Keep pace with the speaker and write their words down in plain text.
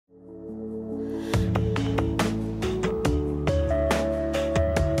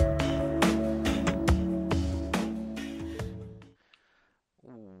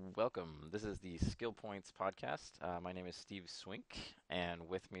welcome. This is the Skill Points podcast. My name is Steve Swink, and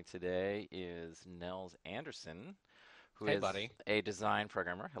with me today is Nels Anderson, who Hey, is buddy. a design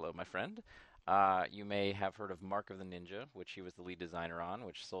programmer. Hello, my friend. You may have heard of Mark of the Ninja, which he was the lead designer on,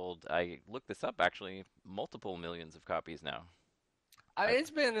 which sold, I looked this up actually, multiple millions of copies now. I,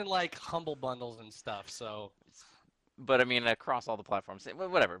 It's been in like humble bundles and stuff, so but I mean, across all the platforms,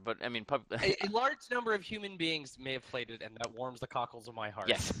 whatever. But I mean, a large number of human beings may have played it, and that warms the cockles of my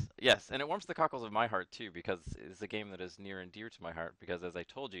heart. Yes, yes, and it warms the cockles of my heart too because it's a game that is near and dear to my heart. Because as I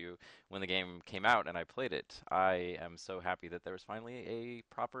told you, when the game came out and I played it, I am so happy that there was finally a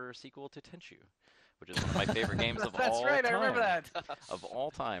proper sequel to Tenchu, which is one of my favorite games of That's all right, I remember time. that. Of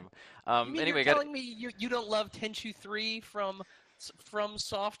all time. You mean you're Anyway, got telling me you don't love Tenchu 3 from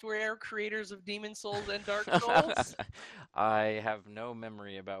software creators of Demon Souls and Dark Souls? I have no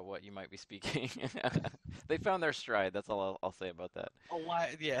memory about what you might be speaking. They found their stride. That's all I'll say about that. Oh,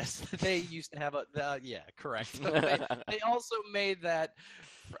 why? Yes, they used to have yeah, correct. They also made that.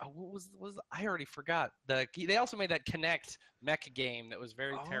 What was I already forgot. They also made that Connect mech game that was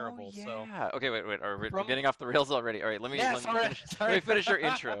very Oh terrible. So yeah. Okay, wait. We're from getting off the rails already. All right, yes, all right, let me sorry. finish your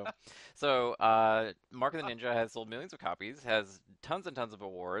intro. So, Mark of the Ninja has sold millions of copies, has tons and tons of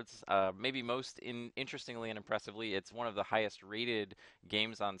awards. Maybe interestingly and impressively, it's one of the highest rated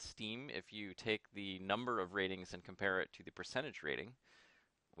games on Steam if you take the number of ratings and compare it to the percentage rating,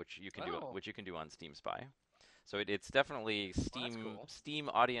 Oh, which you can do on Steam Spy. So it's definitely well, that's Steam cool. Steam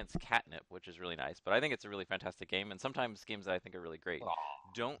audience catnip, which is really nice. But I think it's a really fantastic game, and sometimes games that I think are really great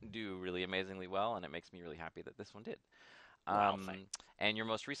Oh, don't do really amazingly well, and it makes me really happy that this one did. well, thank. And your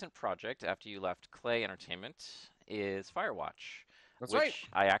most recent project after you left Clay Entertainment is Firewatch, That's right. which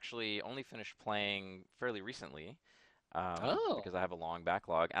I actually only finished playing fairly recently Oh, because I have a long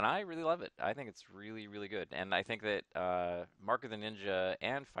backlog, and I really love it. I think it's really, really good, and I think that Mark of the Ninja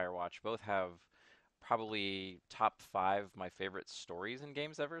and Firewatch both have probably top five my favorite stories in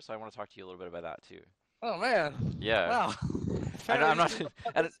games ever. So I want to talk to you a little bit about that too. oh man. Yeah, Wow. I'm Apparently, not.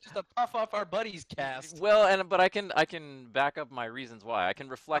 this And is just a puff off our buddies cast. well, and but I can back up my reasons why. I can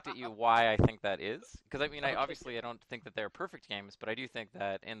reflect at you why I think that is. Because I mean, I Okay. obviously I don't think that they're perfect games, but I do think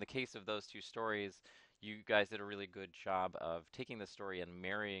that in the case of those two stories, you guys did a really good job of taking the story and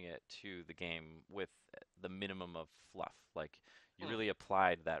marrying it to the game with the minimum of fluff. Like you Hmm. really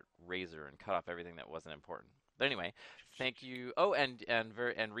applied that razor and cut off everything that wasn't important. But anyway, thank you. Oh, and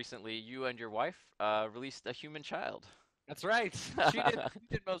recently, you and your wife released a human child. That's right. She did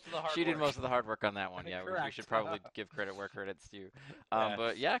most of the hard She did work. most of the hard work on that one. Yeah, we should Correct. probably give credit where credit's due.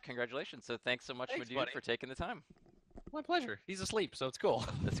 But Yes. yeah, congratulations. So thanks so much, my Thanks, dude, buddy. for taking the time. My pleasure. He's asleep, so it's cool.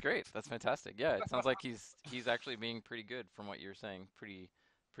 That's great. That's fantastic. Yeah, it sounds like he's actually being pretty good from what you're saying. Pretty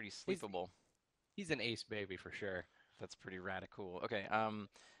He's sleepable. he's an ace baby for sure. That's pretty radical. Okay,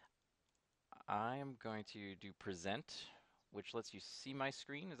 I am going to do present, which lets you see my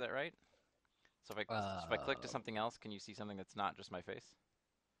screen. Is that right? So if I click to Uh, something else, can you see something that's not just my face?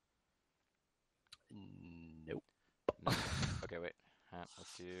 nope. Nope. Okay, wait.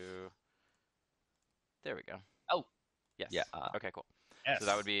 Let's do. There we go. Oh, yeah. Yes. Okay, cool. So Yes.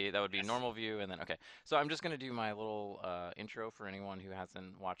 that would be Yes. normal view, and then okay. So I'm just going to do my little intro for anyone who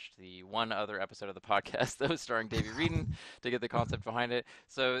hasn't watched the one other episode of the podcast, that was starring Davey Reedon, to get the concept behind it.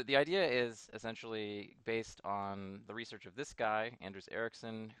 So the idea is essentially based on the research of this guy, Anders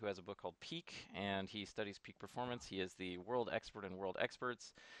Ericsson, who has a book called Peak, and he studies peak performance. He is the world expert in world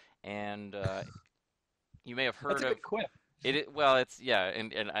experts, and you may have That's heard a good of quip. well, it's yeah,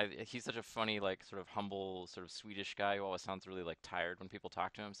 he's such a funny, like, sort of humble, sort of Swedish guy who always sounds really like tired when people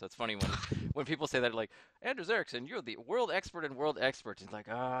talk to him. So it's funny when people say that, like, Anders Ericsson, you're the world expert in world experts. He's like,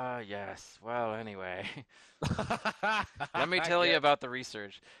 ah, yes. Well, anyway, let me tell you Yes. about the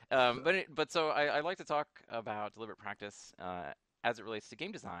research. But so I like to talk about deliberate practice as it relates to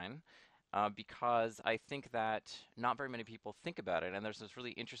game design. Because I think that not very many people think about it, and there's this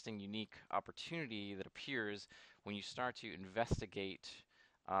really interesting, unique opportunity that appears when you start to investigate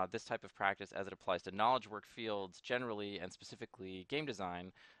this type of practice as it applies to knowledge work fields generally, and specifically game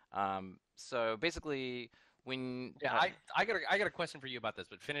design. So basically, when Yeah, I got a question for you about this,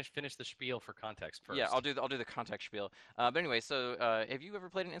 but finish the spiel for context yeah, first. I'll do the context spiel. But anyway, so have you ever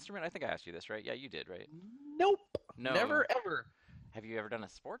played an instrument? I think I asked you this, right? Yeah, you did, right? Nope. No. Never ever. Have you ever done a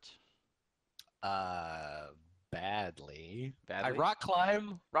sport? Uh, badly. I Badly? rock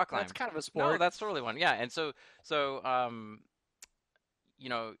climb. Rock That's climb. kind of a No, sport. that's totally one. Yeah, and so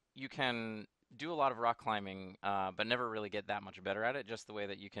you can do a lot of rock climbing, but never really get that much better at it. Just the way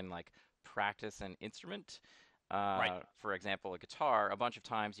that you can like practice an instrument. Right. For example, a guitar, a bunch of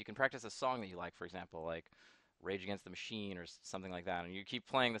times you can practice a song that you like. For example, like Rage Against the Machine or something like that, and you keep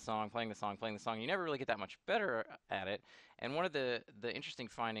playing the song, playing the song, playing the song. You never really get that much better at it. And one of the interesting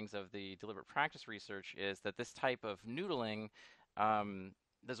findings of the deliberate practice research is that this type of noodling,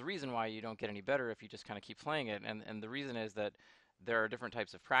 there's a reason why you don't get any better if you just kind of keep playing it, and the reason is that there are different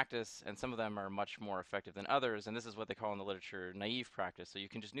types of practice, and some of them are much more effective than others, and this is what they call in the literature naive practice. So you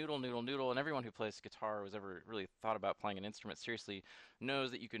can just noodle, noodle, noodle, and everyone who plays guitar or has ever really thought about playing an instrument seriously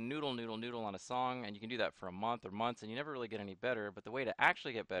knows that you can noodle, noodle, noodle on a song, and you can do that for a month or months, and you never really get any better. But the way to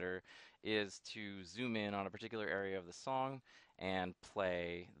actually get better is to zoom in on a particular area of the song and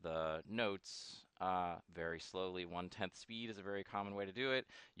play the notes very slowly. 1/10 speed is a very common way to do it.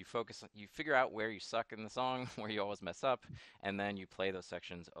 You focus, you figure out where you suck in the song, where you always mess up, and then you play those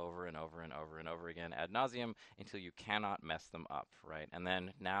sections over and over and over and over again ad nauseum until you cannot mess them up, right? And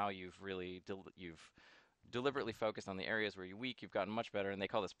then now you've really you've deliberately focused on the areas where you're weak, you've gotten much better, and they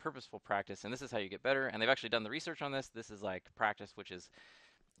call this purposeful practice, and this is how you get better. And they've actually done the research on this. This is like practice, which is,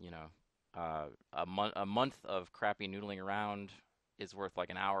 you know, a month of crappy noodling around is worth like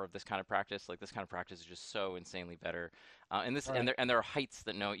an hour of this kind of practice. Like this kind of practice is just so insanely better. And this Right. and there are heights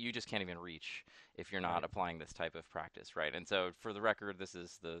that no you just can't even reach if you're not Right. applying this type of practice, right? And so for the record, this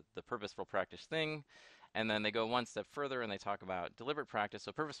is the purposeful practice thing. And then they go one step further and they talk about deliberate practice.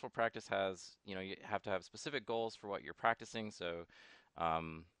 So purposeful practice has, you have to have specific goals for what you're practicing. So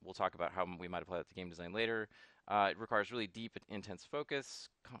we'll talk about how we might apply that to game design later. It requires really deep, intense focus,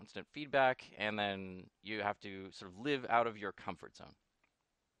 constant feedback, and then you have to sort of live out of your comfort zone.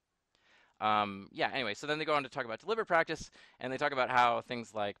 Yeah, anyway, so then they go on to talk about deliberate practice, and they talk about how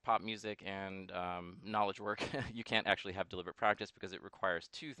things like pop music and knowledge work, you can't actually have deliberate practice because it requires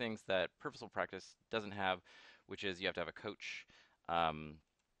two things that purposeful practice doesn't have, which is you have to have a coach, um,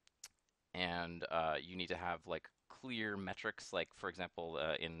 and you need to have like clear metrics. Like for example,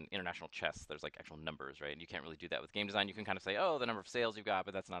 in international chess, there's like actual numbers, right? And you can't really do that with game design. You can kind of say, oh, the number of sales you've got,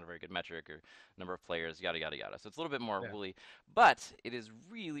 but that's not a very good metric, or number of players, yada yada yada. So it's a little bit more Yeah. woolly, but it is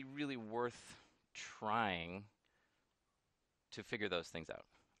really really worth trying to figure those things out.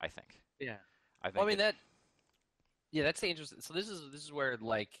 I think. Yeah. I Well, I think mean it. that. Yeah, that's the interesting. So this is where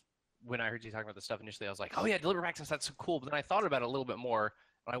like when I heard you talking about this stuff initially, I was like, oh yeah, deliberate practice, that's so cool. But then I thought about it a little bit more,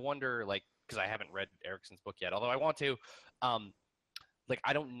 and I wonder like because I haven't read Erickson's book yet, although I want to. Um, like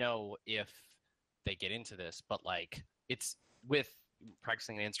I don't know if they get into this, but like it's with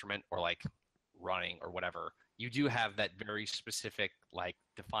practicing an instrument or like running or whatever, you do have that very specific like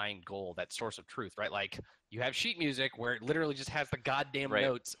defined goal, that source of truth, right? Like you have sheet music where it literally just has the goddamn Right.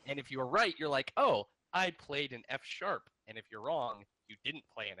 notes, and if you're right, you're like, oh, I played an F sharp, and if you're wrong, you didn't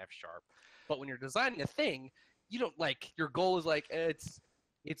play an F sharp. But when you're designing a thing, you don't like your goal is like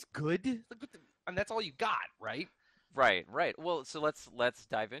it's good, and that's all you got, right? Right, right. Well, so let's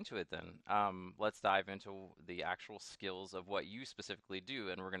dive into it then. Let's dive into the actual skills of what you specifically do,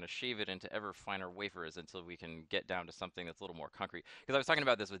 and we're going to shave it into ever finer wafers until we can get down to something that's a little more concrete. Because I was talking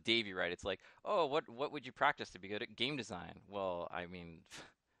about this with Davey, right? It's like, oh, what would you practice to be good at game design? Well, I mean,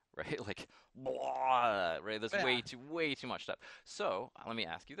 right, like, blah, right? There's Yeah. way too much stuff. So let me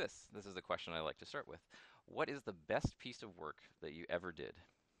ask you this. This is the question I like to start with. What is the best piece of work that you ever did?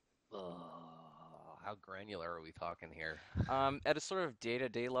 How granular are we talking here? At a sort of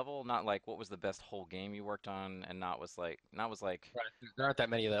day-to-day level, not like what was the best whole game you worked on, and not was like, Right. There aren't that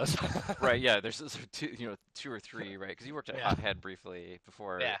many of those. right, yeah, there's sort of two or three, right? Because you worked at Yeah. Hothead briefly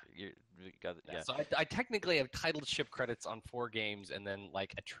before Yeah. you got, Yeah. yeah, So I technically have titled ship credits on 4 games and then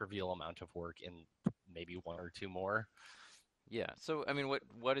like a trivial amount of work in maybe one or two more. yeah. So, I mean,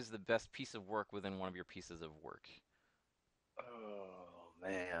 what is the best piece of work within one of your pieces of work? Oh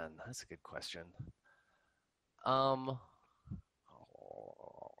man, that's a good question. Um,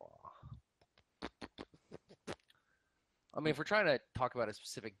 oh, I mean, if we're trying to talk about a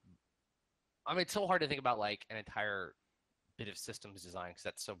specific, I mean, it's so hard to think about like an entire bit of systems design because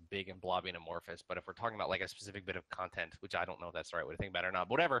that's so big and blobby and amorphous. But if we're talking about like a specific bit of content, which I don't know if that's the right way to think about it or not,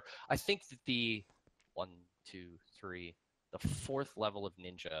 but whatever, I think that the one, two, three, the fourth level of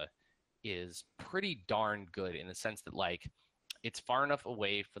Ninja is pretty darn good in the sense that like it's far enough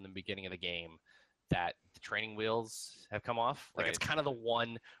away from the beginning of the game that the training wheels have come off. Like it's Right. kind of the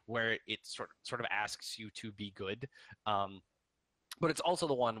one where it sort of asks you to be good. Um, but it's also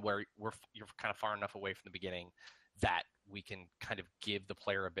the one where you're kind of far enough away from the beginning that we can kind of give the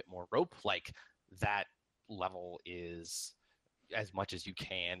player a bit more rope. Like that level is as much as you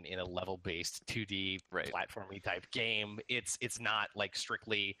can in a level-based 2D Right. platformy type game. It's not like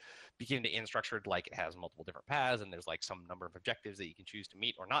strictly beginning to end structured. Like it has multiple different paths, and there's like some number of objectives that you can choose to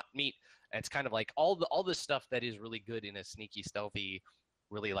meet or not meet. And it's kind of like all this stuff that is really good in a sneaky, stealthy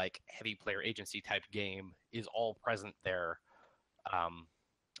really like heavy player agency type game is all present there. Um,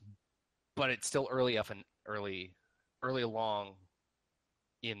 but it's still early up and early along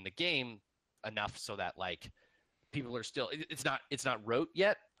in the game enough so that like people are still it's not rote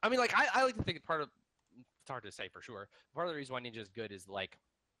yet. I mean, like I like to think part of it's hard to say for sure. Part of the reason why Ninja is good is like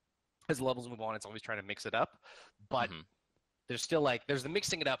as the levels move on, it's always trying to mix it up, but Hmm. there's still like there's the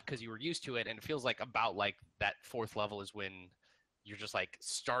mixing it up because you were used to it, and it feels like about like that fourth level is when you're just like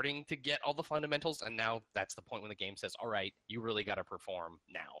starting to get all the fundamentals, and now that's the point when the game says, all right, you really got to perform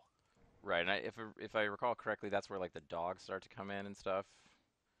now. Right, and if I recall correctly, that's where like the dogs start to come in and stuff.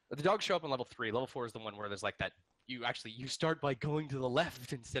 The dogs show up in level 3. Level 4 is the one where there's like that you start by going to the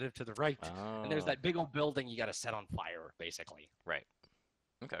left instead of to the right, and there's Oh, that big old building you got to set on fire basically. right.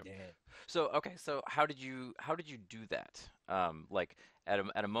 Okay. Yeah. So how did you do that? Like at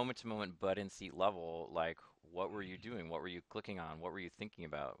a moment to moment butt in seat level, like what were you doing? What were you clicking on? What were you thinking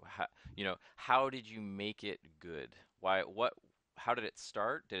about? How did you make it good? How did it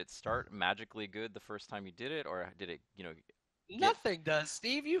start? Did it start magically good the first time you did it, or did it, get Nothing does,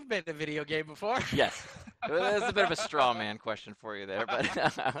 Steve. You've made a video game before. yes. That's a bit of a straw man question for you there,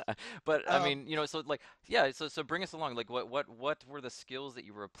 but but I um, mean, so like yeah, so bring us along. Like what were the skills that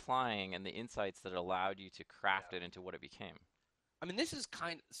you were applying and the insights that allowed you to craft yeah. it into what it became? I mean, this is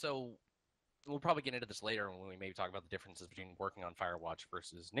so we'll probably get into this later when we maybe talk about the differences between working on Firewatch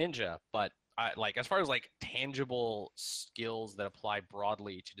versus Ninja. But like as far as like tangible skills that apply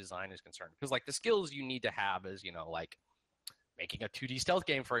broadly to design is concerned, because like the skills you need to have is like making a 2D stealth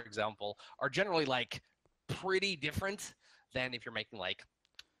game, for example, are generally like pretty different than if you're making like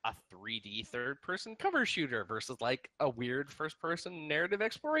a 3D third person cover shooter versus like a weird first person narrative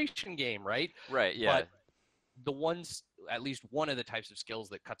exploration game, right? Right, yeah. But the ones, at least one of the types of skills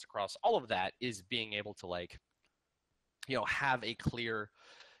that cuts across all of that is being able to like have a clear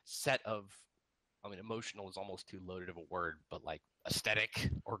set of, I mean, emotional is almost too loaded of a word, but like aesthetic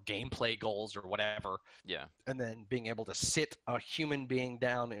or gameplay goals or whatever, Yeah. and then being able to sit a human being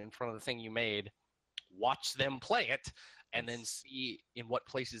down in front of the thing you made, watch them play it, and then That's see in what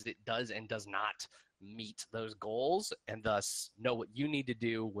places it does and does not meet those goals, and thus know what you need to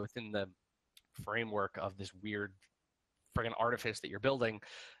do within the framework of this weird friggin' artifice that you're building,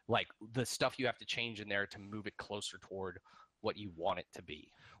 like the stuff you have to change in there to move it closer toward what you want it to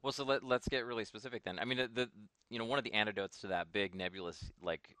be. well, so let's get really specific then. I mean, one of the antidotes to that big nebulous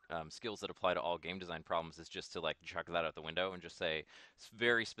like skills that apply to all game design problems is just to like chuck that out the window and just say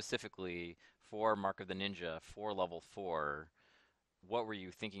very specifically for Mark of the Ninja for level 4, what were you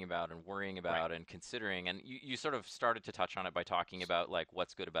thinking about and worrying Right. about and considering? And you sort of started to touch on it by talking about like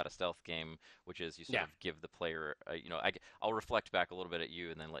what's good about a stealth game, which is you sort Yeah. of give the player, I'll reflect back a little bit at you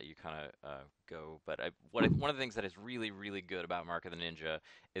and then let you kind of go. But one of the things that is really, really good about Mark of the Ninja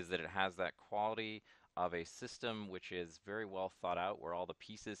is that it has that quality of a system which is very well thought out, where all the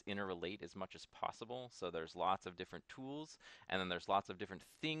pieces interrelate as much as possible. So there's lots of different tools, and then there's lots of different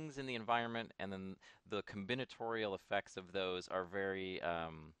things in the environment, and then the combinatorial effects of those are very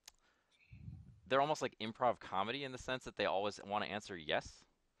they're almost like improv comedy in the sense that they always want to answer yes.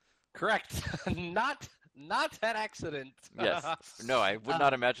 Correct. Not an accident. Yes. No, I would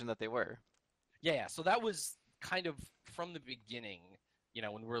not imagine that they were. Yeah. So that was kind of from the beginning.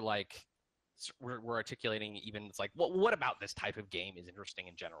 When we're like we're articulating even it's like what about this type of game is interesting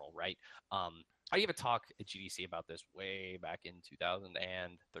in general, right? I gave a talk at GDC about this way back in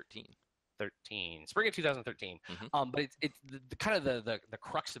 2013, 13. spring of 2013. Hmm. But it's the kind of the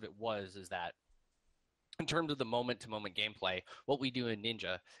crux of it was is that in terms of the moment to moment gameplay, what we do in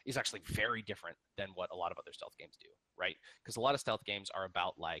Ninja is actually very different than what a lot of other stealth games do, right? Because a lot of stealth games are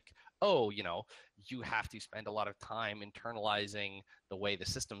about like, oh, you have to spend a lot of time internalizing the way the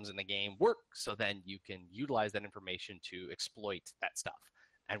systems in the game work so then you can utilize that information to exploit that stuff.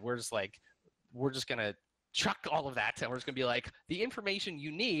 And we're just going to chuck all of that and we're just going to be like, the information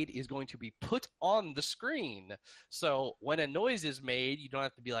you need is going to be put on the screen. So when a noise is made, you don't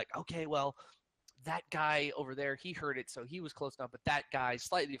have to be like, okay, well, that guy over there, he heard it, so he was close enough, but that guy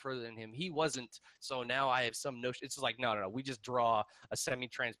slightly further than him, he wasn't. So now I have some notion. It's just like, no. We just draw a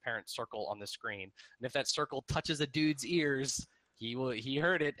semi-transparent circle on the screen. And if that circle touches a dude's ears, he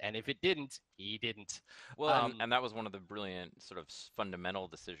heard it. And if it didn't, he didn't. Well, and Um, and that was one of the brilliant sort of fundamental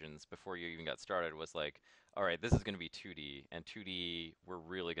decisions before you even got started was like, all right, this is going to be 2D, and 2D we're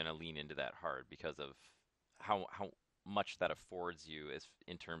really going to lean into that hard because of how much that affords you as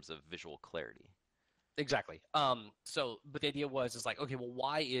in terms of visual clarity. exactly. But the idea is like, okay, well,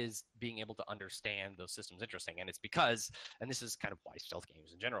 why is being able to understand those systems interesting? And it's because, and this is kind of why stealth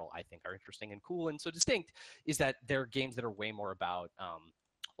games in general, I think, are interesting and cool and so distinct, is that they're games that are way more about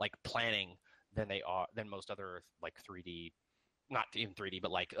like planning than most other like 3D, not even 3D,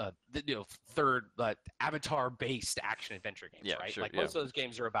 but like third avatar-based action adventure games, Yeah, right? sure. Like Yeah. most of those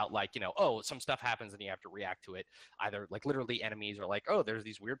games are about like oh, some stuff happens and you have to react to it, either like literally enemies or like oh, there's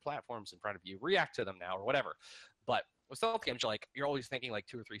these weird platforms in front of you, react to them now or whatever. But with stealth games, you're always thinking like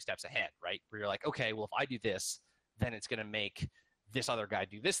 2 or 3 steps ahead, right? Where you're like, okay, well if I do this, then it's gonna make this other guy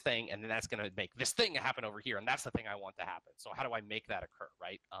do this thing, and then that's gonna make this thing happen over here, and that's the thing I want to happen. So how do I make that occur,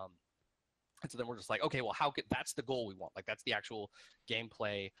 right? And so then we're just like, okay, well, that's the goal we want. Like, that's the actual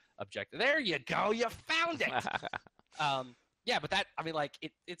gameplay objective. There you go. You found it. Yeah, but that, I mean, like,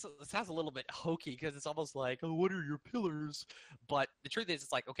 it sounds a little bit hokey because it's almost like, oh, what are your pillars? But the truth is,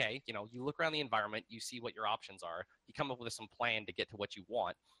 it's like, okay, you look around the environment, you see what your options are, you come up with some plan to get to what you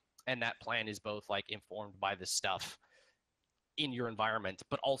want. And that plan is both like informed by the stuff in your environment,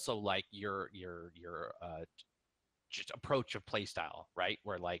 but also like your just approach of playstyle, right?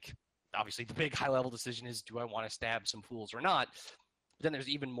 Where like obviously the big high level decision is, do I want to stab some fools or not? But then there's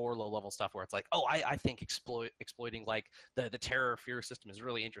even more low level stuff where it's like, oh, I think exploiting like the terror fear system is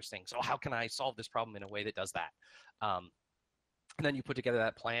really interesting. So how can I solve this problem in a way that does that? And then you put together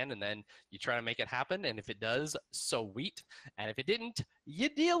that plan, and then you try to make it happen. And if it does, so sweet. And if it didn't, you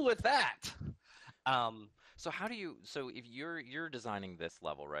deal with that. Um, So how do you, so if you're designing this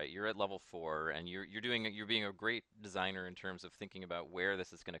level, right? You're at level 4 and you're being a great designer in terms of thinking about where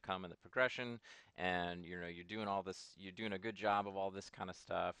this is going to come in the progression, and you're doing all this, you're doing a good job of all this kind of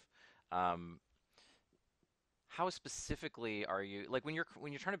stuff. Um, how specifically are you, like when you're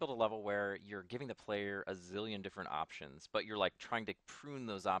trying to build a level where you're giving the player a zillion different options, but you're like trying to prune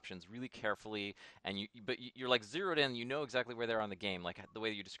those options really carefully, and you're like zeroed in, you know exactly where they're on the game, like the way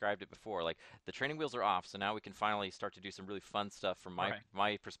you described it before. Like the training wheels are off, so now we can finally start to do some really fun stuff from my right.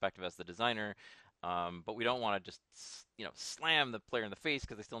 my perspective as the designer. But we don't want to just slam the player in the face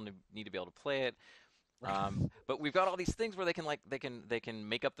because they still need to be able to play it. But we've got all these things where they can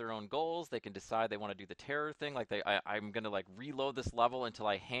make up their own goals. They can decide they want to do the terror thing. Like I'm gonna like reload this level until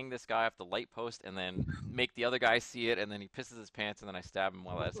I hang this guy off the light post and then make the other guy see it, and then he pisses his pants and then I stab him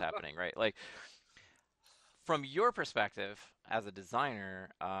while that's happening, right? Like from your perspective as a designer,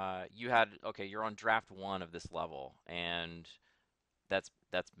 you're on draft 1 of this level, and that's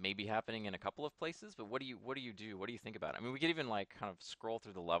maybe happening in a couple of places, but what do you do? What do you think about it? I mean, we could even like kind of scroll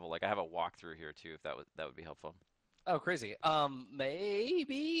through the level. Like I have a walkthrough here too, if that would be helpful. Oh, crazy.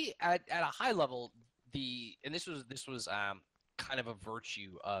 Maybe at a high level, and this was kind of a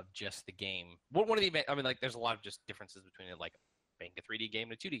virtue of just the game. One of the, I mean, like, there's a lot of just differences between it, like making a 3D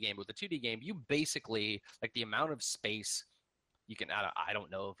game and a 2D game. With the 2D game, you basically like the amount of space you can. I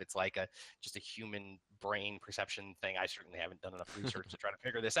don't know if it's like just a human brain perception thing. I certainly haven't done enough research to try to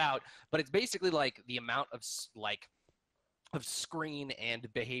figure this out. But it's basically like the amount of like of screen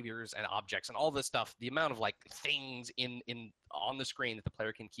and behaviors and objects and all this stuff, the amount of like things in on the screen that the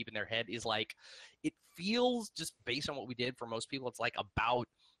player can keep in their head is like, it feels, just based on what we did, for most people it's like about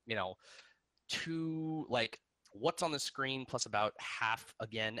you know two, like what's on the screen plus about half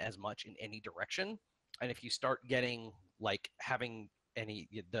again as much in any direction. And if you start getting like having any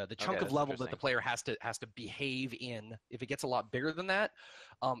the Okay, chunk of that's level that the interesting. player has to behave in, if it gets a lot bigger than that,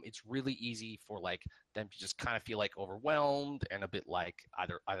 it's really easy for like them to just kind of feel like overwhelmed and a bit like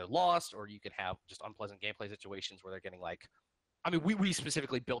either lost, or you could have just unpleasant gameplay situations where they're getting like, I mean, we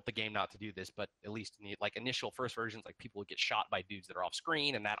specifically built the game not to do this, but at least in the like initial first versions, like people would get shot by dudes that are off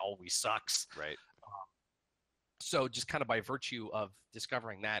screen, and that always sucks. Right. So just kind of by virtue of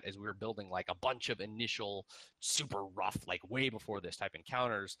discovering that, as we were building like a bunch of initial super rough, like way before this type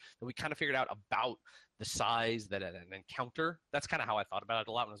encounters, that we kind of figured out about the size that an encounter. That's kind of how I thought about it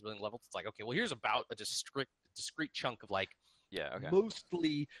a lot when I was building levels. It's like, okay, well, here's about a discrete chunk of like, Yeah, okay.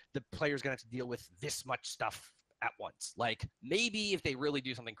 mostly the player's gonna have to deal with this much stuff at once. Like maybe if they really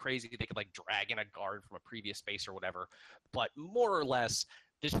do something crazy, they could like drag in a guard from a previous space or whatever. But more or less,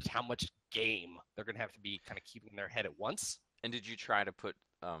 this is how much game they're going to have to be kind of keeping in their head at once. And did you try to put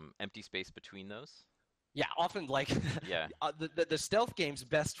empty space between those? Yeah, often like Yeah. the stealth game's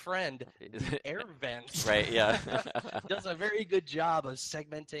best friend, the air vents, Right, yeah. does a very good job of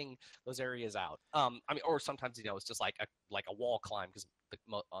segmenting those areas out. I mean, or sometimes it's just like a wall climb, because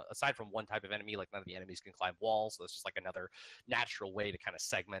aside from one type of enemy, like none of the enemies can climb walls, so it's just like another natural way to kind of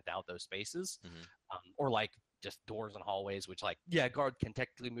segment out those spaces. Mhm. Or like just doors and hallways, which like, yeah, guard can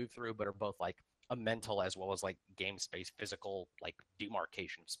technically move through, but are both like a mental as well as like game space, physical like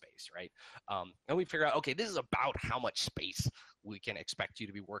demarcation of space, right? And we figure out, okay, this is about how much space we can expect you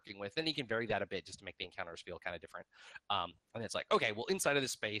to be working with, and you can vary that a bit just to make the encounters feel kind of different. And it's like, okay, well, inside of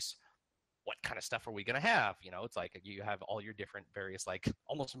this space, what kind of stuff are we going to have? It's like you have all your different various, like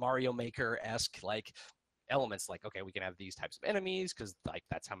almost Mario Maker esque, like elements. Like, okay, we can have these types of enemies because like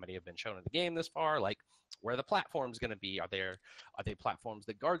that's how many have been shown in the game this far. Like, where are the platforms going to be? Are they platforms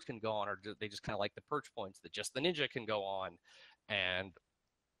that guards can go on, or do they just kind of like the perch points that just the ninja can go on? And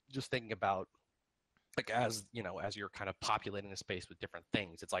just thinking about, like, as you're kind of populating the space with different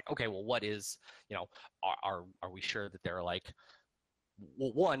things, it's like, okay, well, what is, are we sure that there are, like,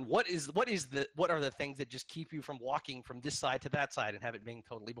 well, one, what are the things that just keep you from walking from this side to that side and have it being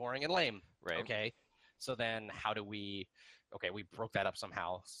totally boring and lame? Right. Okay, so then how do we? Okay, we broke that up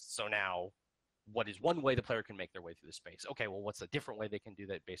somehow. So now, what is one way the player can make their way through the space? Okay, well, what's a different way they can do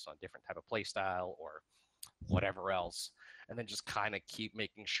that based on different type of play style or whatever else? And then just kind of keep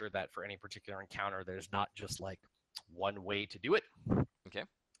making sure that for any particular encounter, there's not just like one way to do it. Okay.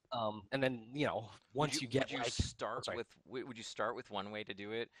 And then once you Would get you like, oh, start sorry. with would you start with one way to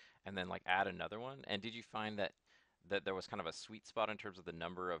do it and then like add another one? And did you find that there was kind of a sweet spot in terms of the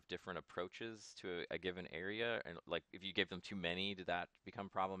number of different approaches to a given area? And like if you gave them too many, did that become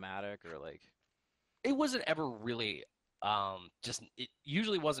problematic or like It wasn't ever really just it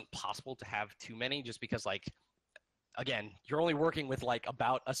usually wasn't possible to have too many, just because, like, again, you're only working with like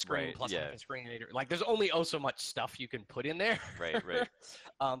about a screen right, plus half yeah, a screen. Like, there's only so much stuff you can put in there. right, right.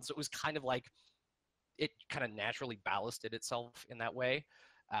 So it was kind of like it kind of naturally ballasted itself in that way.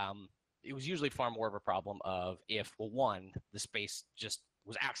 um, it was usually far more of a problem of if, well, one, the space just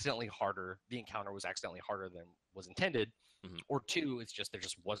was accidentally harder, the encounter was accidentally harder than was intended, Hmm. or two, it's just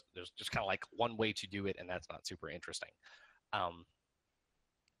there's just kind of like one way to do it, and that's not super interesting. um,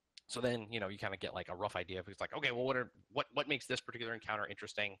 so then you kind of get like a rough idea of, it's like, okay, well, what makes this particular encounter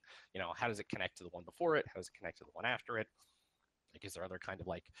interesting? How does it connect to the one before it? How does it connect to the one after it? Like, is there other kind of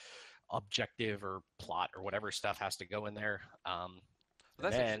like objective or plot or whatever stuff has to go in there? Well,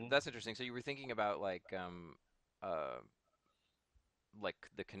 And then, that's interesting. So you were thinking about uh like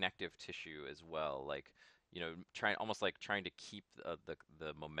the connective tissue as well, like trying almost like trying to keep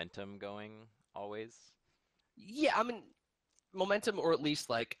the momentum going always. yeah, I mean, momentum, or at least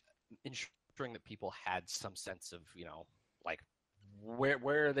like ensuring that people had some sense of, like,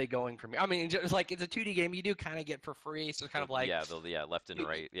 where are they going from here? I mean, just like, it's a 2D game, you do kind of get for free, so it's kind of like The yeah, left and you,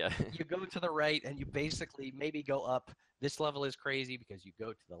 right. Yeah. you go to the right and you basically maybe go up. This level is crazy because you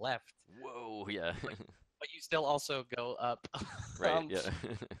go to the left, Whoa, yeah. but, but you still also go up. Right, yeah.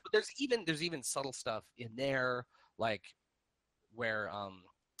 But there's even subtle stuff in there, like, where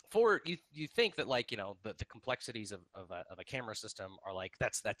for you think that, like, the complexities of a camera system are like,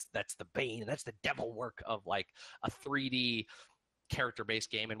 that's the bane, that's the devil work of like a 3D character based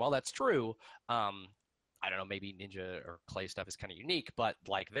game. And while that's true, I don't know, maybe Ninja or Clay stuff is kind of unique, but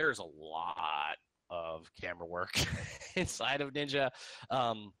like, there's a lot of camera work inside of Ninja.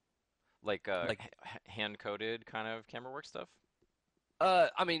 um Like like hand coded kind of camera work stuff.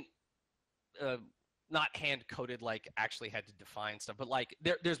 I mean, uh, not hand coded, like actually had to define stuff, but like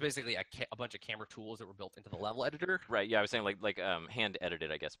there's basically a bunch of camera tools that were built into the level editor. Right, yeah, I was saying hand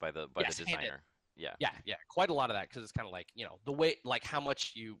edited, I guess, by the Yes, hand designer. Yeah. Yeah, yeah, quite a lot of that, because it's kind of like, the way, like, how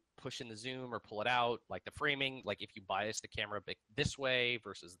much you push in the zoom or pull it out, like the framing, like if you bias the camera a bit this way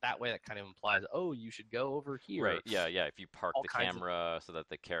versus that way, that kind of implies, oh, you should go over Right. here. Yeah, yeah. If you park All the kinds of camera so that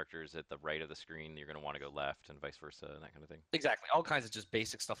the character's at the right of the screen, you're going to want to go left and vice versa and that kind of thing. Exactly, all kinds of just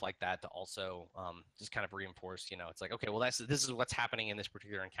basic stuff like that to also, just kind of reinforce, it's like, okay, well, this is what's happening in this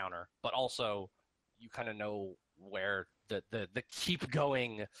particular encounter, but also you kind of know where the keep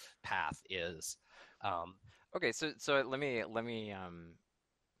going path is. um, Okay, so so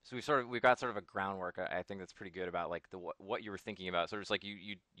we've got sort of a groundwork. I think that's pretty good about like what you were thinking about. Sort of just like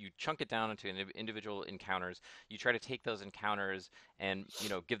you chunk it down into individual encounters. You try to take those encounters and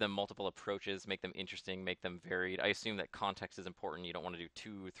give them multiple approaches, make them interesting, make them varied. I assume that context is important. You don't want to do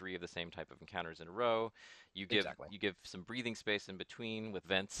two or three of the same type of encounters in a row. exactly. You give some breathing space in between with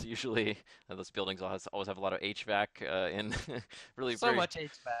vents usually. Those buildings always have a lot of HVAC in really So much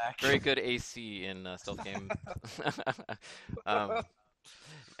HVAC. very good AC in stealth games. um,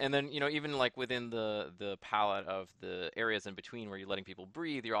 and then, even like within the palette of the areas in between where you're letting people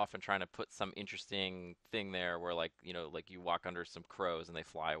breathe, you're often trying to put some interesting thing there where like, like you walk under some crows and they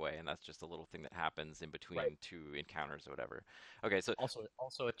fly away, and that's just a little thing that happens in Right. between two encounters or whatever. Okay, so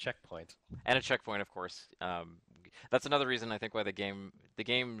Also a checkpoint. and a checkpoint, of course. That's another reason I think why the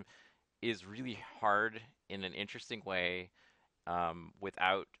game is really hard in an interesting way,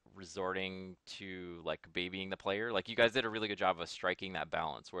 without resorting to like babying the player. Like you guys did a really good job of striking that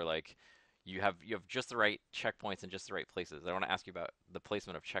balance where like you have just the right checkpoints in just the right places. I want to ask you about the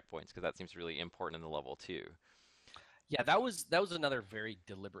placement of checkpoints because that seems really important in the level too. Yeah, that was another very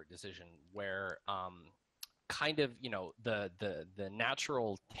deliberate decision where kind of, the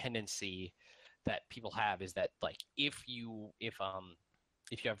natural tendency that people have is that like if you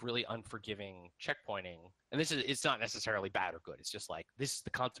have really unforgiving checkpointing, and this is it's not necessarily bad or good, it's just like this is the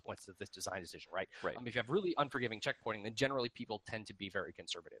consequence of this design decision, right? Right, If you have really unforgiving checkpointing, then generally people tend to be very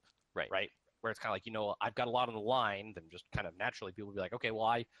conservative, right, right? Where it's kind of like, I've got a lot on the line, then just kind of naturally people will be like, okay,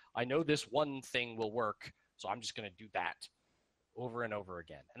 well, I know this one thing will work, so I'm just going to do that over and over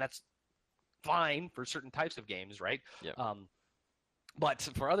again. And that's fine for certain types of games, right? yep. Um, but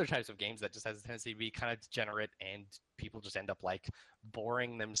for other types of games, that just has a tendency to be kind of degenerate, and people just end up like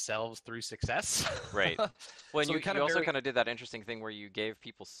boring themselves through success. Right. Well, and So we kind you of also very kind of did that interesting thing where you gave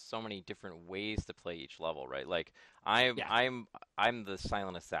people so many different ways to play each level, right? Like I'm yeah I'm I'm the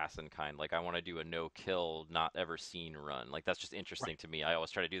silent assassin kind. Like I want to do a no kill, not ever seen run. Like that's just interesting right to me. I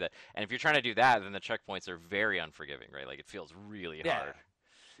always try to do that. And if you're trying to do that, then the checkpoints are very unforgiving, right? Like it feels really yeah hard,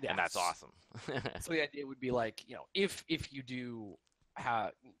 and that's yes. awesome. So the idea would be like, if you do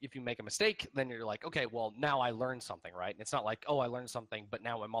if you make a mistake, then you're like, okay, well, now I learned something, right? And it's not like, oh, I learned something, but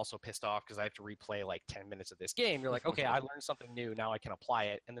now I'm also pissed off because I have to replay like 10 minutes of this game. You're like, okay, I learned something new, now I can apply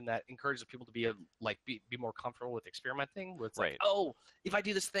it. And then that encourages people to be more comfortable with experimenting, where it's like, Right. oh, if I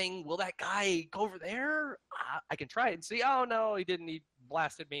do this thing, will that guy go over there? I can try it and see, oh no, he didn't, he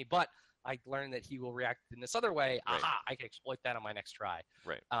blasted me, but I learned that he will react in this other way. Right. Aha, I can exploit that on my next try.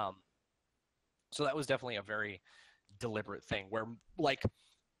 Right. um, so that was definitely a very deliberate thing where like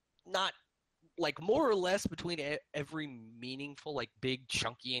not like more or less between every meaningful like big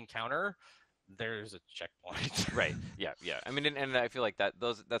chunky encounter there's a checkpoint. Right. Yeah. Yeah. I mean, and I feel like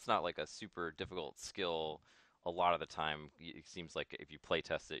that's not like a super difficult skill. A lot of the time, it seems like if you play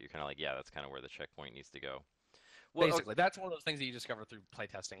test it, you're kind of like, yeah, that's kind of where the checkpoint needs to go. Well, Basically that's one of those things that you discover through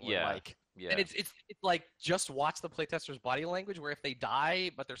playtesting where yeah, like and yeah, it's like just watch the playtester's body language where if they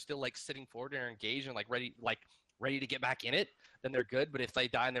die but they're still like sitting forward and are engaged and ready to get back in it, then they're good. But if they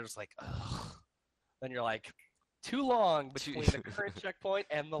die and they're just like, ugh, then you're like, too long between the current checkpoint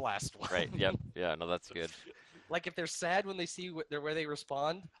and the last right. one. Yep. Yeah. No, that's good. Like if they're sad when they see where they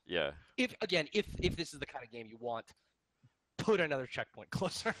respond, Yeah. if this is the kind of game you want, put another checkpoint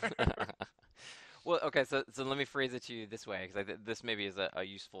closer. Well, okay. So let me phrase it to you this way, because this maybe is a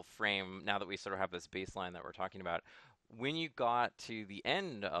useful frame now that we sort of have this baseline that we're talking about. When you got to the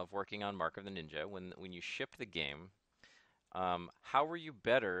end of working on Mark of the Ninja, when you shipped the game, how were you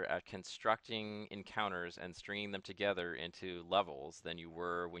better at constructing encounters and stringing them together into levels than you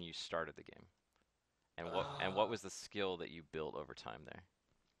were when you started the game? And what was the skill that you built over time there?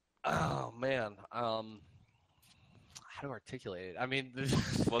 Oh man, how to articulate it? I mean, the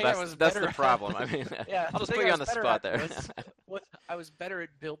Well, thing I that's was that's the better at, problem. I mean, yeah, I'll the just thing put I you on was the better spot at there. was I was better at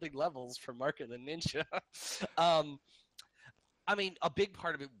building levels for Mark and the Ninja. um, I mean, a big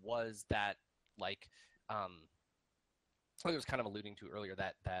part of it was that, like, I was kind of alluding to earlier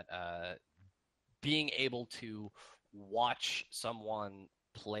that being able to watch someone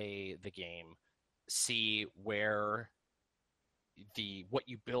play the game, see where the what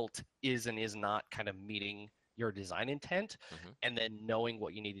you built is and is not kind of meeting your design intent, Hmm. and then knowing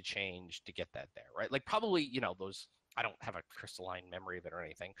what you need to change to get that there, right? Like probably, those, I don't have a crystalline memory of it or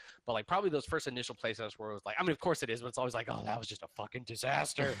anything, but like probably those first initial playtests where it was like, I mean, of course it is, but it's always like, oh, that was just a fucking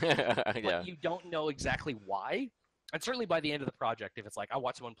disaster. But Yeah. you don't know exactly why. And certainly by the end of the project, if it's like I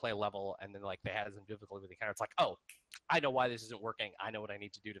watch someone play a level and then like they had some difficulty with the counter, it's like, oh, I know why this isn't working. I know what I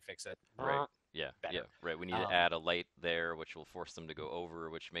need to do to fix it. Right. Yeah. Yeah. Better. Right. We need to Um, add a light there, which will force them to go over,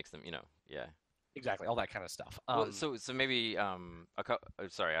 which makes them, yeah. exactly, all that kind of stuff. Well, so maybe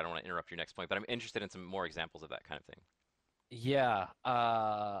sorry, I don't want to interrupt your next point, but I'm interested in some more examples of that kind of thing. Yeah.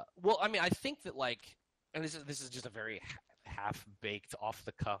 Well, I mean, I think that like, and this is just a very half baked, off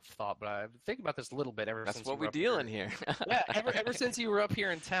the cuff thought, but I've been thinking about this a little bit ever That's since you what were we up deal in here. here. Yeah, ever since you were up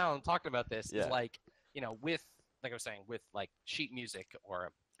here in town talking about this, is Yeah. like, with like I was saying, with like sheet music or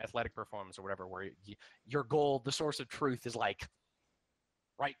athletic performance or whatever, where your goal, the source of truth, is like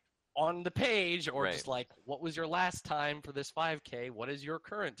right on the page, or Right. just like, what was your last time for this 5K? What is your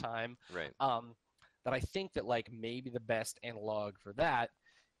current time? Right. Um, that I think that like maybe the best analog for that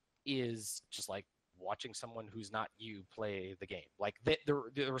is just like watching someone who's not you play the game. Like the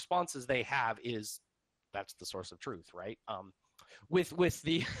responses they have is that's the source of truth, right? With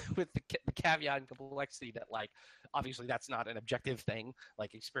the the caveat and complexity that like obviously that's not an objective thing.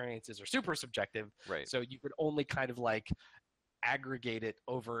 Like experiences are super subjective, Right. so you could only kind of like aggregate it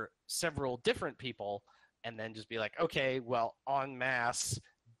over several different people, and then just be like, okay, well, en masse,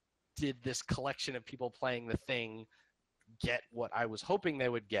 did this collection of people playing the thing get what I was hoping they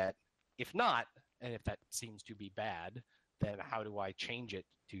would get? If not, and if that seems to be bad, then how do I change it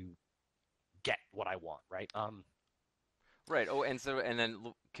to get what I want, right? Right. Oh, and so and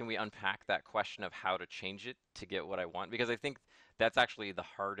then can we unpack that question of how to change it to get what I want? Because I think that's actually the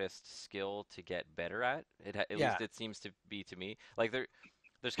hardest skill to get better at. At Yeah, least it seems to be to me. Like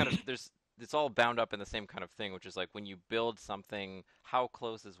there's kind of there's it's all bound up in the same kind of thing, which is like when you build something, how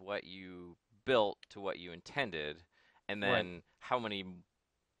close is what you built to what you intended, and right. then how many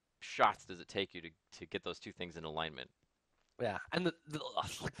shots does it take you to get those two things in alignment? Yeah, and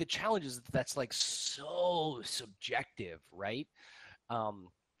the challenge is that's like so subjective, right? Um,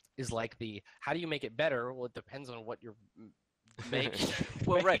 is like the how do you make it better? Well, it depends on what you're make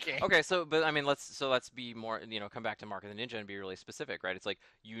Well, right. making. Okay, so but I mean, let's be more, come back to Mark of the Ninja and be really specific, right? It's like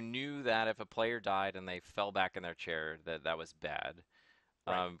you knew that if a player died and they fell back in their chair, that was bad.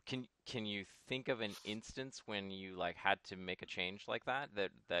 Right. Can you think of an instance when you like had to make a change like that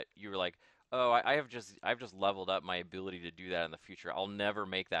you were like, oh, I've just leveled up my ability to do that in the future. I'll never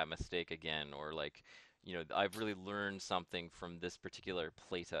make that mistake again, or like, I've really learned something from this particular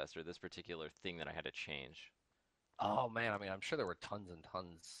playtest or this particular thing that I had to change. Oh man, I mean, I'm sure there were tons and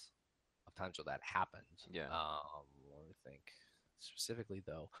tons of times where that happened. Yeah. Let me think specifically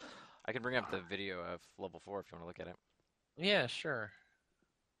though. I can bring up the video of level 4 if you want to look at it. Yeah, sure.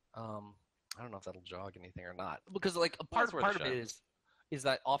 I don't know if that'll jog anything or not because like a Well, it's worth a part of it shot. is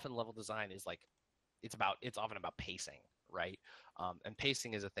that often level design is like it's often about pacing, right? And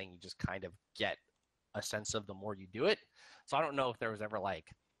pacing is a thing you just kind of get a sense of the more you do it. So I don't know if there was ever like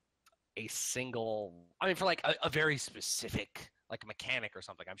a single, I mean, for like a very specific like mechanic or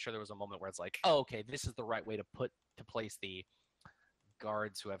something. I'm sure there was a moment where it's like, oh, okay, this is the right way to place the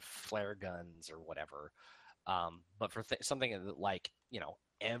guards who have flare guns or whatever. But for something that like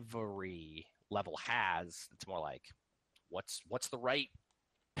every level has, it's more like what's the right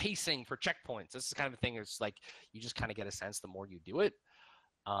pacing for checkpoints. This is kind of a thing. It's like you just kind of get a sense the more you do it.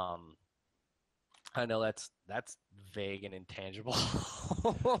 Um, I know that's vague and intangible,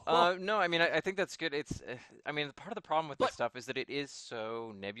 No, I mean, I think that's good. I mean, part of the problem with this but stuff is that it is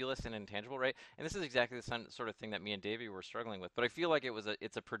so nebulous and intangible, right? And this is exactly the sort of thing that me and Davey were struggling with. But I feel like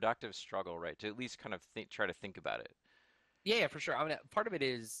it's a productive struggle, right? To at least kind of try to think about it. yeah, for sure. I mean, part of it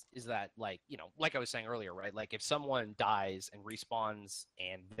is that like like I was saying earlier, right? Like if someone dies and respawns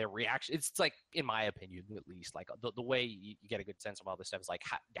and their reaction, it's like in my opinion at least, like the way you get a good sense of all this stuff is like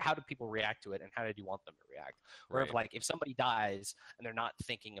how do people react to it and how did you want them to react? Or if Right. like if somebody dies and they're not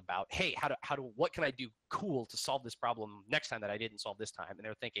thinking about hey how do what can I do cool to solve this problem next time that I didn't solve this time, and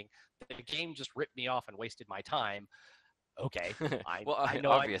they're thinking the game just ripped me off and wasted my time. Okay, Well, I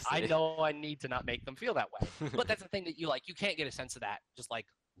obviously. know I need to not make them feel that way. But that's the thing that you can't get a sense of that just like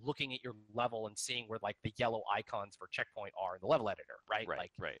looking at your level and seeing where like the yellow icons for checkpoint are in the level editor, right? Right,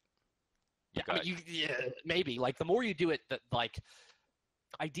 Like right. yeah, You I mean got yeah, maybe like the more you do it, that like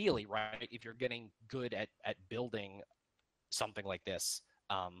ideally, right? If you're getting good at building something like this,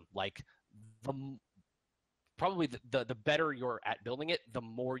 like the probably the better you're at building it, the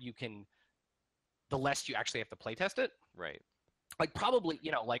more you can, the less you actually have to play test it. right. Like probably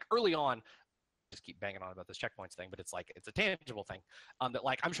like early on, just keep banging on about this checkpoints thing, but it's like it's a tangible thing. That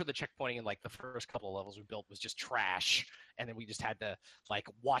like I'm sure the checkpointing in like the first couple of levels we built was just trash, and then we just had to like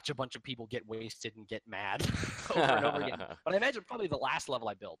watch a bunch of people get wasted and get mad over and over again. But I imagine probably the last level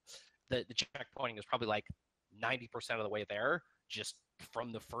I built, the checkpointing was probably like 90% of the way there, just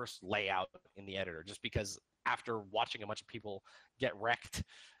from the first layout in the editor, just because after watching a bunch of people get wrecked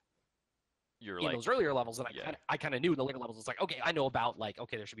You're in like, those earlier levels, and yeah, I kind of knew in the later levels. It's like okay, I know about like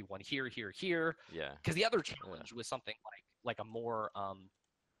okay, there should be one here, here, here. yeah, Because the other yeah. challenge was something like a more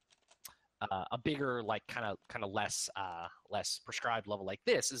a bigger like kind of less prescribed level like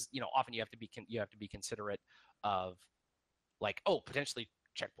this is often you have to be considerate of like oh potentially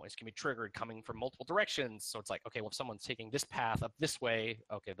checkpoints can be triggered coming from multiple directions. So it's like, okay, well, if someone's taking this path up this way,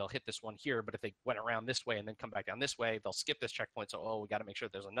 okay, they'll hit this one here. But if they went around this way and then come back down this way, they'll skip this checkpoint. So, oh, we got to make sure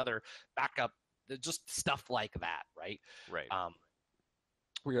there's another backup. Just stuff like that, right? Right. Um,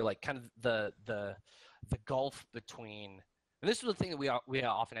 where you're like kind of the gulf between. And this was the thing that we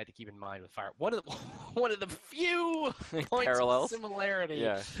often had to keep in mind with Fire. One of the one of the few points of Parallels. similarity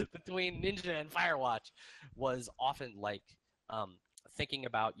Yeah. between Ninja and Firewatch was often like thinking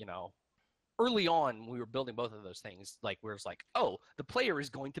about early on when we were building both of those things, like we was like, oh, the player is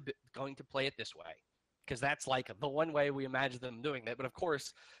going to play it this way because that's like the one way we imagine them doing that. But of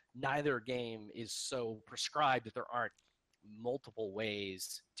course, neither game is so prescribed that there aren't multiple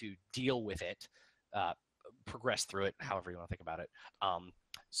ways to deal with it, uh, progress through it, however you want to think about it.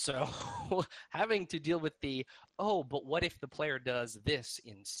 So having to deal with the, oh, but what if the player does this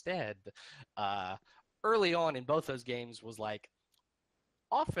instead? Uh, Early on in both those games was like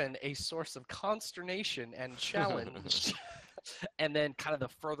often a source of consternation and challenge. And then kind of the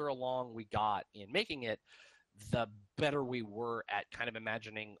further along we got in making it, the better we were at kind of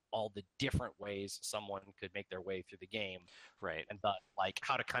imagining all the different ways someone could make their way through the game, Right. and the like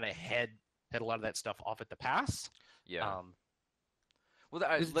how to kind of head a lot of that stuff off at the pass. Yeah. Um, Well,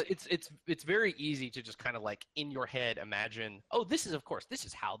 it's very easy to just kind of like in your head imagine, oh, this is of course this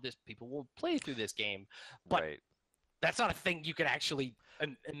is how this people will play through this game, but right. that's not a thing you could actually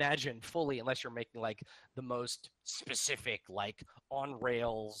imagine fully unless you're making like the most specific, like on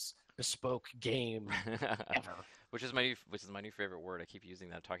rails bespoke game ever. Which is my new favorite word. I keep using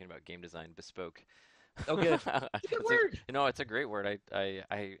that talking about game design, bespoke. Oh, good. It's a good It's a word. you know it's a great word.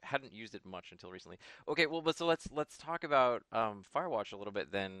 I hadn't used it much until recently. Okay, well, but so let's talk about Firewatch a little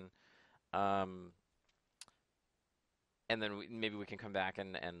bit then, um, and then maybe we can come back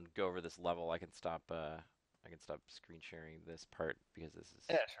and go over this level. I can stop screen sharing this part because this is,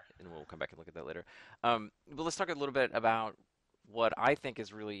 Yeah, sure. and we'll come back and look at that later. But let's talk a little bit about what I think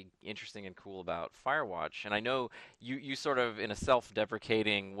is really interesting and cool about Firewatch. And I know you sort of, in a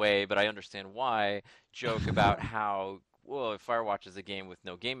self-deprecating way, but I understand why, joke about how, well, Firewatch is a game with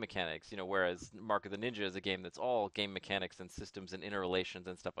no game mechanics, whereas Mark of the Ninja is a game that's all game mechanics and systems and interrelations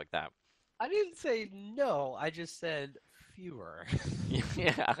and stuff like that. I didn't say no. I just said fewer.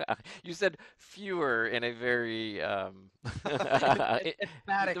 Yeah, you said fewer in a very there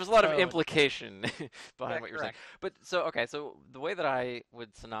Emphatic was a lot of tone. implication Yeah, behind what you were saying. correct. But so okay, so the way that I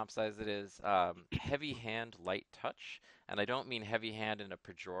would synopsize it is heavy hand, light touch, and I don't mean heavy hand in a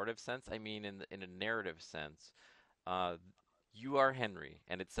pejorative sense. I mean in a narrative sense. Uh, you are Henry,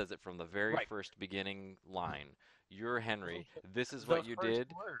 and it says it from the very Right. first beginning line. You're Henry. This is The what you first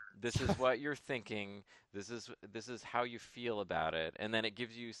did. This words. is what you're thinking. This is how you feel about it. And then it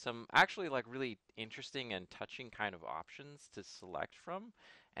gives you some actually like really interesting and touching kind of options to select from.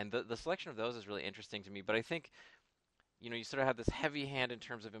 And the selection of those is really interesting to me. But I think, you sort of have this heavy hand in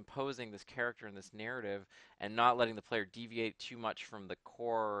terms of imposing this character and this narrative and not letting the player deviate too much from the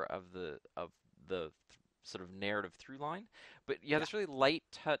core of the sort of narrative through line. But you have Yeah. this really light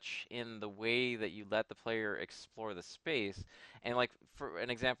touch in the way that you let the player explore the space. And like for an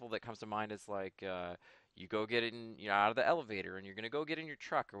example that comes to mind is like you go get in, out of the elevator and you're gonna go get in your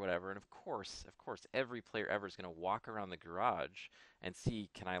truck or whatever. And of course, every player ever is gonna walk around the garage and see,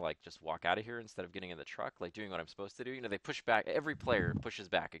 can I like just walk out of here instead of getting in the truck, like doing what I'm supposed to do? They push back. Every player pushes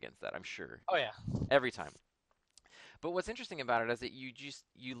back against that, I'm sure, Oh yeah. every time. But what's interesting about it is that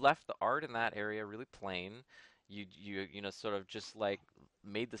you left the art in that area really plain. You sort of just like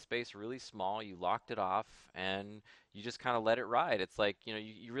made the space really small. You locked it off and you just kind of let it ride. It's like,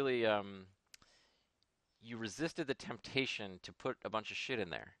 you really you resisted the temptation to put a bunch of shit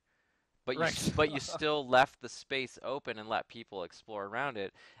in there. Right. But you still left the space open and let people explore around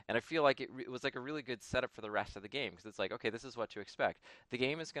it. And I feel like it was like a really good setup for the rest of the game because it's like, okay, this is what to expect. The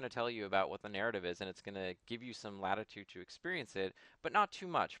game is going to tell you about what the narrative is and it's going to give you some latitude to experience it, but not too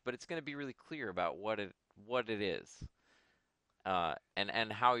much. But it's going to be really clear about what it is.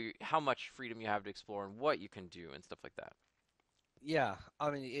 And how much freedom you have to explore and what you can do and stuff like that. Yeah. I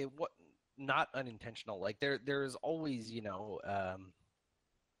mean, it what not unintentional. Like there's always,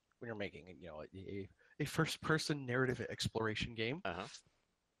 when you're making, a first person narrative exploration game, Uh-huh.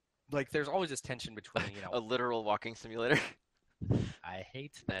 like there's always this tension between, A literal walking simulator. I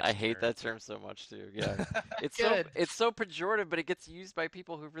hate that I hate term. that term so much too. Yeah. It's so Good. it's so pejorative, but it gets used by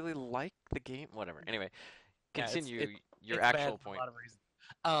people who really like the game. Whatever. Anyway, Yeah, continue your it's bad actual for a point. lot of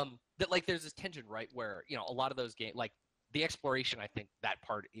reasons. That like there's this tension, right, where a lot of those games, like the exploration, I think that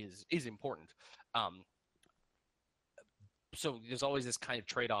part is important. Um, so there's always this kind of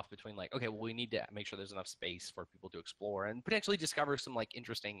trade-off between like, okay, well, we need to make sure there's enough space for people to explore and potentially discover some like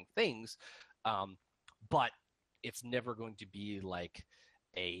interesting things, but it's never going to be like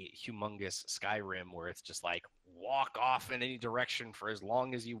a humongous Skyrim where it's just like walk off in any direction for as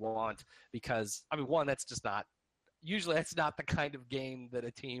long as you want, because I mean, one, that's just not usually that's not the kind of game that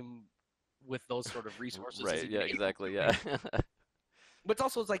a team with those sort of resources is Right. even Yeah, able exactly. to Yeah. handle. But it's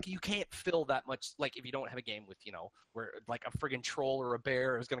also, it's like you can't fill that much, like if you don't have a game with where like a friggin' troll or a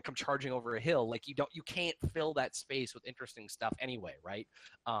bear is going to come charging over a hill, like you can't fill that space with interesting stuff anyway, right?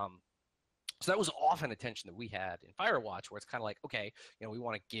 um so that was often a tension that we had in Firewatch, where it's kind of like, okay, we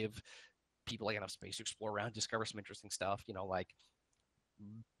want to give people like enough space to explore around, discover some interesting stuff, like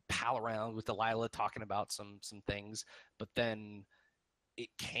pal around with Delilah talking about some things, but then it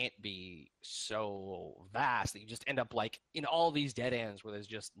can't be so vast that you just end up like in all these dead ends where there's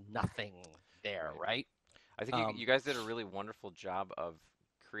just nothing there, Right. right? I think you Um, guys did a really wonderful job of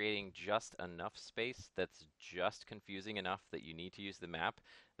creating just enough space that's just confusing enough that you need to use the map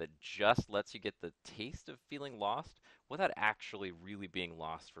that just lets you get the taste of feeling lost without actually really being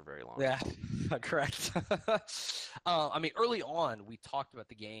lost for very long. yeah, correct. I mean, early on, we talked about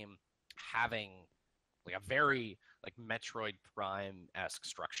the game having like a very like Metroid Prime-esque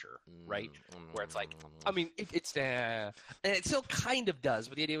structure, right? Mm, Where it's like, I mean, and it still kind of does,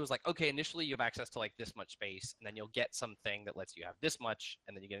 but the idea was like, okay, initially you have access to like this much space, and then you'll get something that lets you have this much,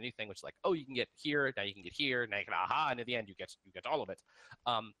 and then you get a new thing which is like, oh, you can get here, now you can get here, now you can aha, and at the end you get all of it.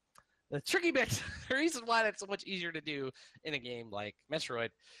 Um, the tricky bit, the reason why that's so much easier to do in a game like Metroid,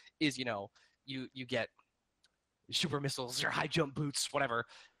 is you get super missiles or high jump boots, whatever,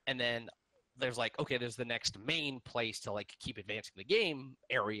 and then there's like, okay, there's the next main place to like keep advancing the game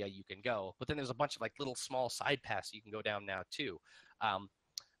area you can go, but then there's a bunch of like little small side paths you can go down now too. um,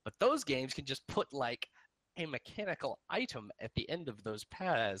 but those games can just put like a mechanical item at the end of those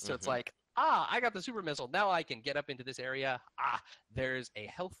paths, so it's hmm like, I got the super missile, now I can get up into this area. There's a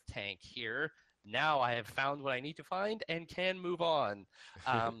health tank here, now I have found what I need to find and can move on.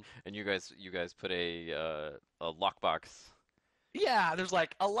 um, And you guys put a lockbox. Yeah, there's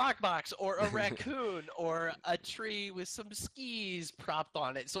like a lockbox or a raccoon or a tree with some skis propped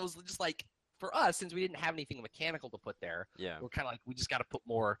on it. So it was just like, for us, since we didn't have anything mechanical to put there, Yeah. we're kind of like, we just got to put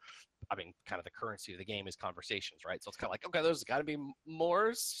more. I mean, kind of the currency of the game is conversations, right? So it's kind of like, okay, there's got to be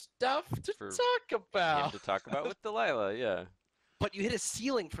more stuff to For talk him about. to talk about with Delilah, yeah. But you hit a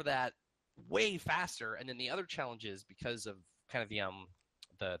ceiling for that way faster. And then the other challenge is because of kind of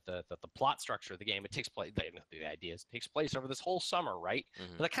the plot structure of the game. It takes place. The ideas takes place over this whole summer, right?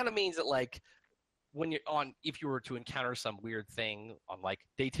 hmm But that kind of means that like when you're on, if you were to encounter some weird thing on like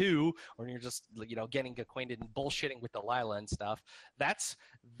day two, or you're just getting acquainted and bullshitting with Delilah and stuff, that's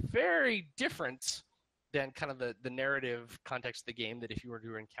very different than kind of the narrative context of the game, that if you were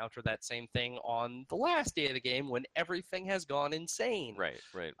to encounter that same thing on the last day of the game when everything has gone insane. Right,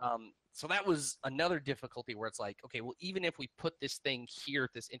 right. So that was another difficulty where it's like, okay, well, even if we put this thing here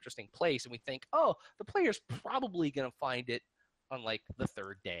at this interesting place and we think, oh, the player's probably going to find it on like the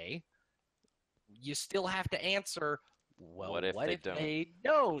third day, you still have to answer, well, What if what they if don't? they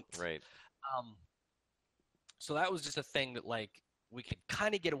don't? Right. Um, so that was just a thing that like we could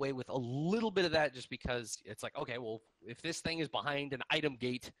kind of get away with a little bit of that, just because it's like, okay, well, if this thing is behind an item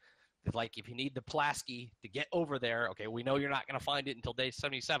gate, like if you need the Pulaski to get over there, okay, we know you're not going to find it until day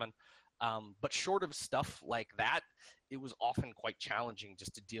 77. But short of stuff like that, it was often quite challenging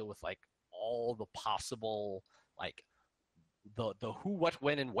just to deal with like all the possible like the who, what,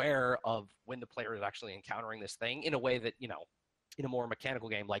 when, and where of when the player is actually encountering this thing in a way that in a more mechanical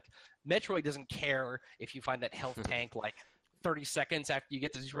game like Metroid doesn't care if you find that health tank like 30 seconds after you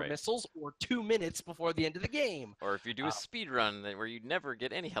get to zero Right. missiles or 2 minutes before the end of the game. Or if you do a Uh, speed run where you never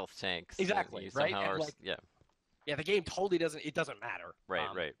get any health tanks, exactly, you right? somehow And are, like, yeah, yeah, the game totally doesn't matter.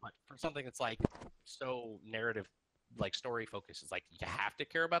 right, right. But for something that's like so narrative, like story focused, it's like you have to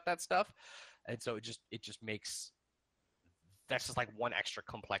care about that stuff, and so it just makes, that's just like one extra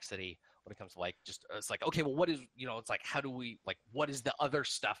complexity when it comes to like, just it's like, okay, well, what is, it's like, how do we, like, what is the other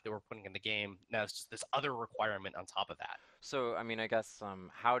stuff that we're putting in the game now? It's just this other requirement on top of that. So, I mean, I guess,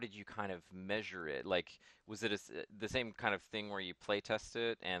 how did you kind of measure it? Like, was it the same kind of thing where you play test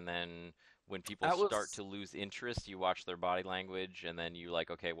it, and then when people That start was, to lose interest, you watch their body language, and then you like,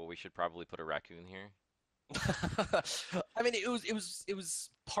 okay, well, we should probably put a raccoon here? I mean, it was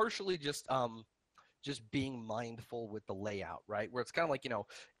partially just being mindful with the layout, right? Where it's kind of like,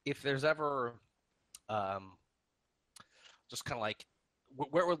 if there's ever um, just kind of like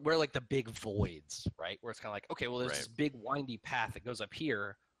where like the big voids, right? Where it's kind of like, okay, well, there's Right. this big windy path that goes up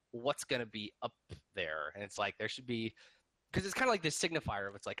here. What's going to be up there? And it's like there should be, because it's kind of like this signifier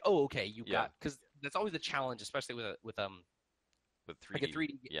of, it's like, oh, okay, you Yeah. got, because that's always the challenge, especially with With like a 3D.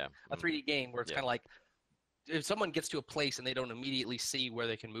 3D Yeah. a 3D game where it's Yeah. kind of like, if someone gets to a place and they don't immediately see where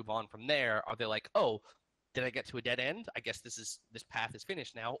they can move on from there, are they like, oh, did I get to a dead end? I guess this path is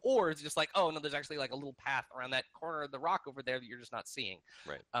finished now. Or it's just like, oh no, there's actually like a little path around that corner of the rock over there that you're just not seeing.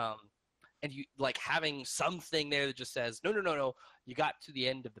 Right. Um, and you like having something there that just says, no, no, no, no, you got to the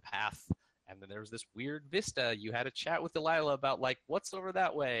end of the path, and then there was this weird vista. You had a chat with Delilah about like what's over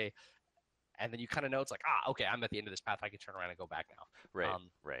that way, and then you kind of know it's like, okay, I'm at the end of this path. I can turn around and go back now. Right.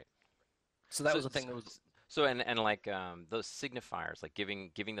 Um, Right. so that So, was the thing that was. So and like those signifiers, like giving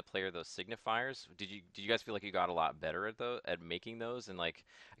the player those signifiers, did you guys feel like you got a lot better at making those and like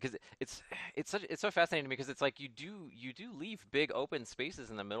because it's so fascinating to me because it's like you do leave big open spaces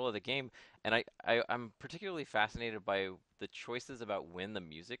in the middle of the game, and I'm particularly fascinated by the choices about when the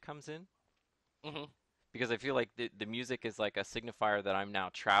music comes in Hmm. because I feel like the music is like a signifier that I'm now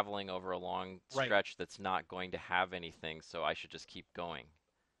traveling over a long Right. stretch that's not going to have anything, so I should just keep going.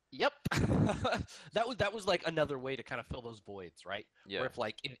 Yep. That was like another way to kind of fill those voids, right? Where Yeah, if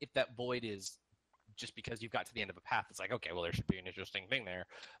like if that void is just because you've got to the end of a path, it's like, okay, well, there should be an interesting thing there.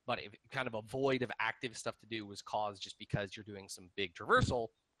 But if kind of a void of active stuff to do was caused just because you're doing some big traversal,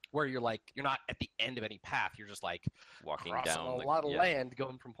 where you're like, you're not at the end of any path, you're just like walking crossing a down the lot of yeah. land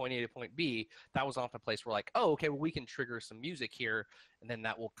going from point A to point B. That was often a place where like, oh, okay, well, we can trigger some music here, and then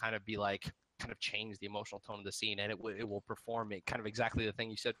that will kind of be like, kind of change the emotional tone of the scene, and it will perform it kind of exactly the thing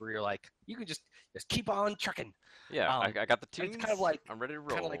you said, where you're like, you can just keep on trucking. Yeah, Um, I got the and it's kind of tunes. like I'm ready to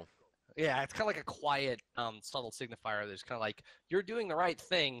kind of like roll. yeah, it's kind of like a quiet, subtle signifier. There's kind of like you're doing the right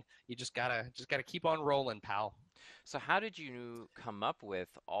thing. You just gotta keep on rolling, pal. So how did you come up with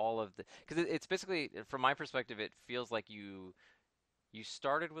all of the? Because it's basically, from my perspective, it feels like you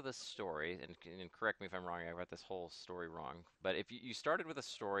started with a story, and correct me if I'm wrong. I got this whole story wrong. But if you started with a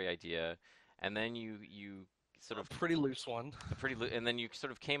story idea, and then you sort A of pretty loose one. and then you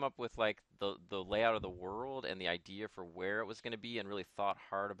sort of came up with like the layout of the world and the idea for where it was going to be, and really thought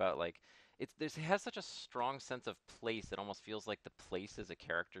hard about like it has such a strong sense of place. It almost feels like the place is a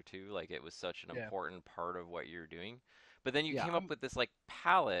character too. Like it was such an Yeah, important part of what you're doing. But then you yeah, came up with this like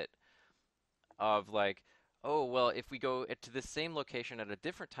palette of like, oh, well, if we go to the same location at a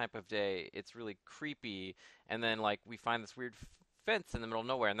different type of day, it's really creepy. And then like we find this weird fence in the middle of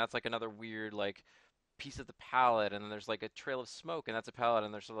nowhere, and that's like another weird like piece of the palette, and then there's like a trail of smoke, and that's a palette,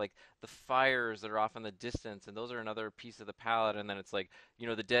 and there's sort of like the fires that are off in the distance, and those are another piece of the palette, and then it's like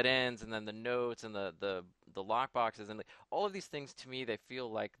the dead ends, and then the notes, and the lock boxes, and like, all of these things to me they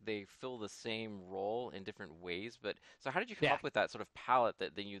feel like they fill the same role in different ways. But so how did you come yeah. up with that sort of palette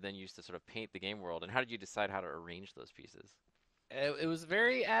that then you then used to sort of paint the game world, and how did you decide how to arrange those pieces? It was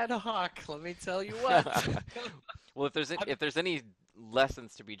very ad hoc. Let me tell you what. Well, I'm, if there's any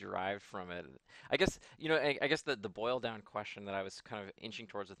lessons to be derived from it, I guess I guess the boil down question that I was kind of inching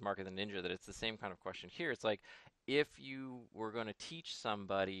towards with Mark of the Ninja, that it's the same kind of question here. It's like if you were going to teach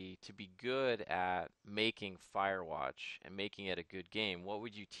somebody to be good at making Firewatch and making it a good game, what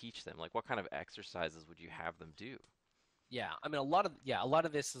would you teach them? Like, what kind of exercises would you have them do? yeah, I mean, a lot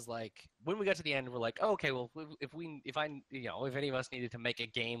of this is like when we got to the end, we're like, oh, okay, well, if any of us needed to make a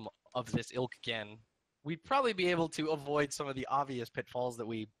game of this ilk again, we'd probably be able to avoid some of the obvious pitfalls that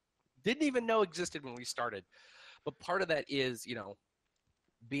we didn't even know existed when we started. But part of that is,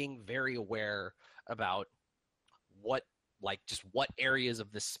 being very aware about what just what areas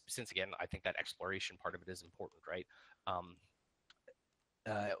of this, since again I think that exploration part of it is important, right? um,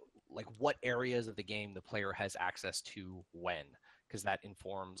 uh, like what areas of the game the player has access to when, because that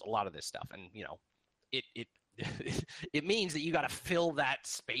informs a lot of this stuff. And it it means that you got to fill that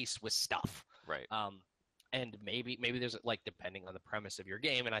space with stuff. Right. um, and maybe there's like, depending on the premise of your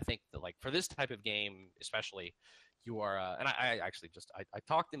game, and I think that like for this type of game especially, you are and I actually just I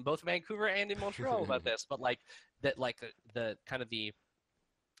talked in both Vancouver and in Montreal about this, but like that, like the kind of the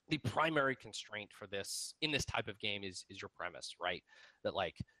primary constraint for this in this type of game is your premise, right? That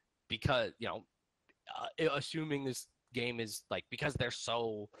like, because assuming this game is like, because they're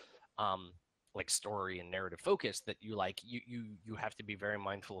so um like story and narrative focused, that you have to be very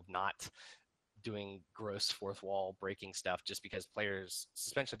mindful of not doing gross fourth wall breaking stuff, just because players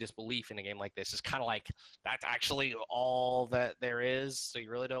suspension of disbelief in a game like this is kind of like, that's actually all that there is, so you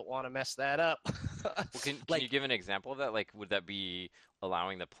really don't want to mess that up. Well, can you Like, give an example of that? Like, would that be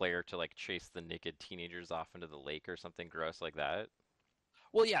allowing the player to like chase the naked teenagers off into the lake or something gross like that?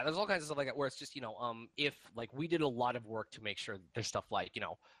 well, yeah, there's all kinds of stuff like that where it's just, if like we did a lot of work to make sure that there's stuff like,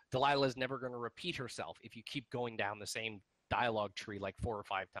 Delilah's never going to repeat herself if you keep going down the same dialogue tree like 4 or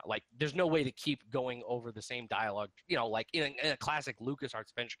 5 times. Like, there's no way to keep going over the same dialogue, like in a classic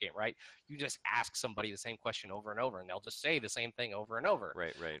LucasArts adventure game, right? You just ask somebody the same question over and over, and they'll just say the same thing over and over.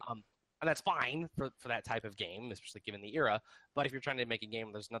 Right, right. Um, and that's fine for that type of game, especially given the era. But if you're trying to make a game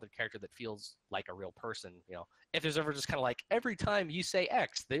where there's another character that feels like a real person, if there's ever just kind of like, every time you say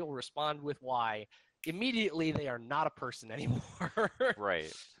X, they will respond with Y, immediately they are not a person anymore.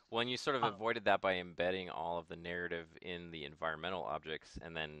 Right. Well, and you sort of um, avoided that by embedding all of the narrative in the environmental objects,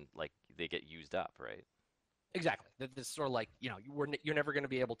 and then like they get used up, right? exactly. This sort of like, you're never going to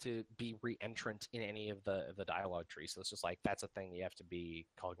be able to be re-entrant in any of the dialogue tree. So it's just like, that's a thing you have to be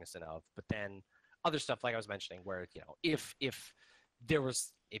cognizant of. But then other stuff like I was mentioning, where if there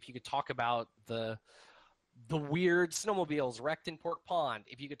was if you could talk about the weird snowmobiles wrecked in Pork Pond,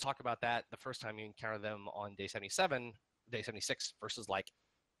 if you could talk about that the first time you encounter them on day 77, day 76 versus like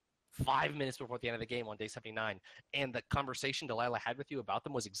 5 minutes before the end of the game on day 79, and the conversation Delilah had with you about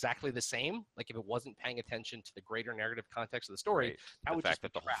them was exactly the same, like if it wasn't paying attention to the greater narrative context of the story, Right. that The would fact just be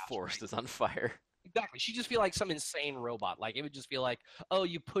that the whole trash, forest right? is on fire. Exactly. She'd just feel like some insane robot. Like it would just feel like, oh,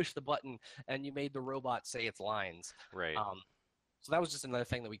 you push the button and you made the robot say its lines. Right. Um, so that was just another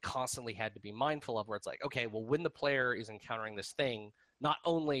thing that we constantly had to be mindful of, where it's like, okay, well, when the player is encountering this thing, not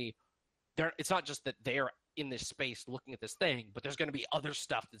only it's not just that they're in this space looking at this thing, but there's going to be other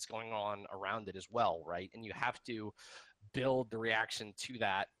stuff that's going on around it as well, right? And you have to build the reaction to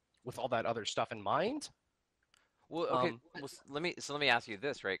that with all that other stuff in mind. Well, okay. Um, Well, let me ask you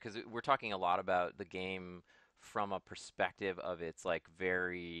this, right? Because we're talking a lot about the game from a perspective of its like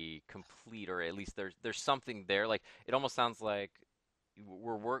very complete, or at least there's something there. Like it almost sounds like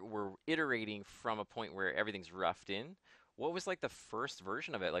we're iterating from a point where everything's roughed in. What was like the first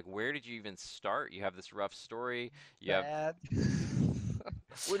version of it? Like where did you even start? You have this rough story. You have bad.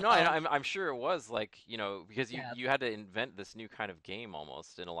 well, no, and um, I'm sure it was like, because you yeah, you had to invent this new kind of game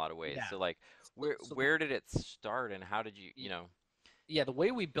almost in a lot of ways. yeah. So like, So, where so where did it start, and how did you know? yeah, the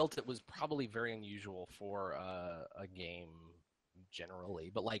way we built it was probably very unusual for a game generally,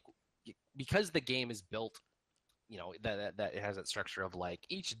 but like because the game is built, that it has that structure of like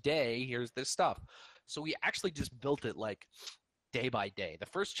each day here's this stuff. So we actually just built it like day by day. The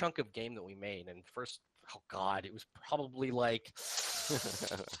first chunk of game that we made, and first, oh god, it was probably like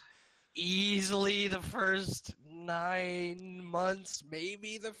easily the first 9 months,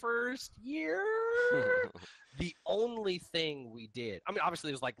 maybe the first year. The only thing we did, I mean, obviously,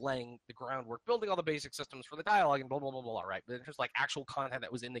 it was like laying the groundwork, building all the basic systems for the dialogue and blah, blah, blah, blah, right? But it's just like actual content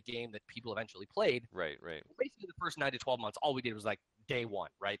that was in the game that people eventually played. Right, right, Basically, the first 9 to 12 months, all we did was like day one,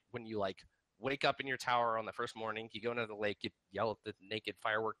 right? When you like wake up in your tower on the first morning, you go into the lake, you yell at the naked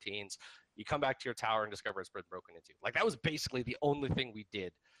firework teens, you come back to your tower and discover it's been broken into. Like that was basically the only thing we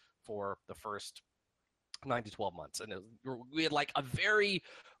did for the first 9 to 12 months, and we had like a very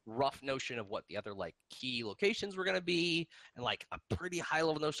rough notion of what the other like key locations were going to be, and like a pretty high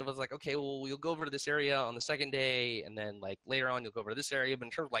level notion of us like, okay, well, you'll go over to this area on the second day, and then like later on you'll go over to this area. But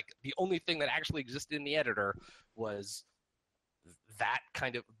in terms of like the only thing that actually existed in the editor was that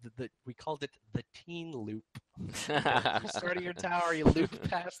kind of we called it the teen loop, because you start at your tower, you loop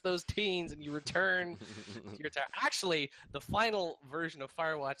past those teens, and you return to your tower. Actually, the final version of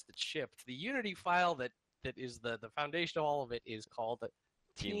Firewatch that shipped, the Unity file that is the foundation of all of it, is called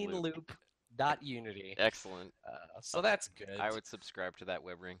Teen Loop. teenloop.unity. Excellent. So that's good. I would subscribe to that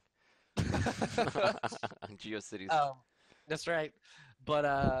web ring. GeoCities. um, that's right.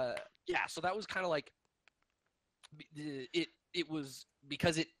 But yeah, so that was kind of like it was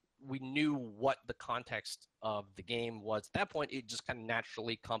because we knew what the context of the game was at that point. It just kind of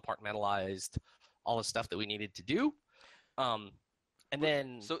naturally compartmentalized all the stuff that we needed to do. Um, and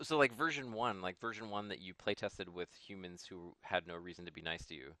then So like version one that you play tested with humans who had no reason to be nice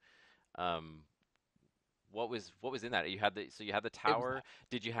to you. Um, what was in that? You had the it was tower. that.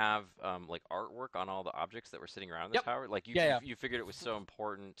 Did you have like artwork on all the objects that were sitting around the Yep. tower? Like Yeah, yeah. you figured it was so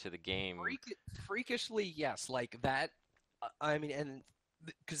important to the game. Freak, freakishly, yes. Like that. I mean, and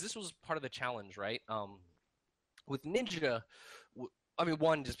because this was part of the challenge, right? With Ninja, I mean,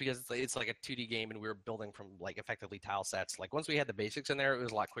 one, just because it's like a 2D game and we were building from like effectively tile sets. Like once we had the basics in there, it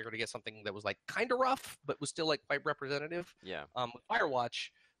was a lot quicker to get something that was like kind of rough, but was still like quite representative. Yeah. With Firewatch,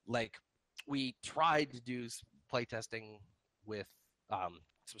 like we tried to do playtesting with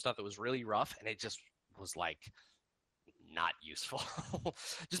some stuff that was really rough, and it just was like not useful,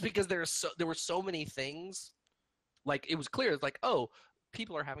 just because there were so many things. Like it was clear, it's like, oh,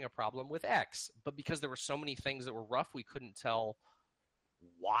 people are having a problem with X, but because there were so many things that were rough, we couldn't tell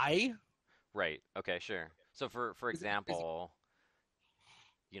why. Right. Okay, sure. So for Is example,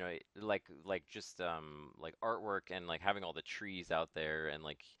 like just like artwork and like having all the trees out there and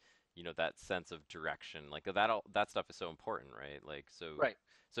like that sense of direction. Like that stuff is so important, right? Like right.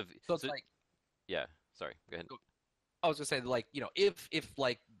 so So it's so like, yeah, sorry. Go ahead. I was gonna say, like, if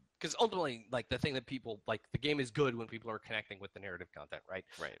like, because ultimately, like, the thing that people like, the game is good when people are connecting with the narrative content, right?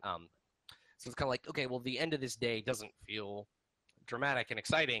 Right. So it's kind of like, okay, well, the end of this day doesn't feel dramatic and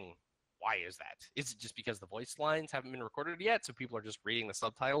exciting. Why is that? Is it just because the voice lines haven't been recorded yet, so people are just reading the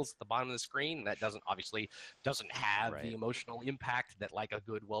subtitles at the bottom of the screen? And that doesn't have the Right. emotional impact that like a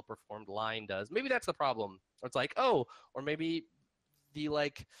good, well-performed line does. Maybe that's the problem. Or it's like, oh, or maybe the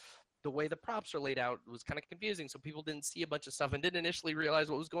like the way the props are laid out was kind of confusing, so people didn't see a bunch of stuff and didn't initially realize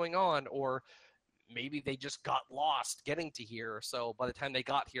what was going on, or maybe they just got lost getting to here. So by the time they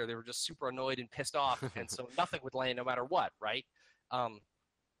got here, they were just super annoyed and pissed off, and so nothing would land no matter what, right? Um,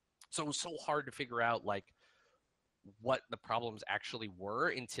 so it was so hard to figure out like what the problems actually were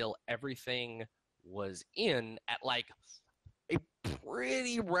until everything was in at like a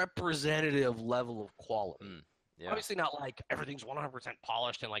pretty representative level of quality. Mm, yeah. Obviously not like everything's 100%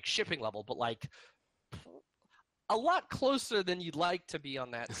 polished and like shipping level, but like a lot closer than you'd like to be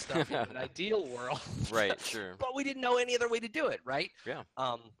on that stuff in an ideal world. Right, sure. But we didn't know any other way to do it, right? Yeah.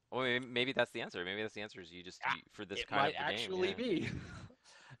 Well, maybe that's the answer. Maybe that's the answer is for this It kind might of a game. actually Yeah. be.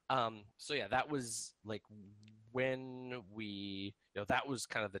 So yeah, that was like when we, that was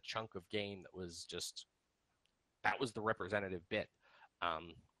kind of the chunk of game that was just, that was the representative bit.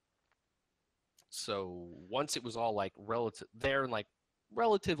 So once it was all like relative there and like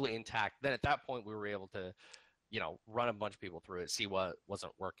relatively intact, then at that point we were able to, run a bunch of people through it, see what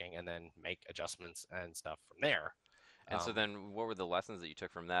wasn't working, and then make adjustments and stuff from there. And so then, what were the lessons that you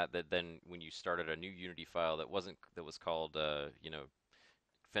took from that? That then, when you started a new Unity file that was called,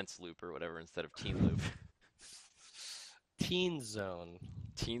 fence loop or whatever instead of teen loop, Teen Zone.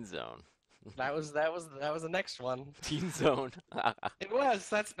 teen zone, That was the next one. teen zone. It was.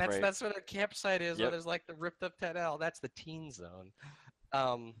 That's Right. that's what a campsite is. Yep. Where there's like the ripped up 10L. That's the Teen Zone.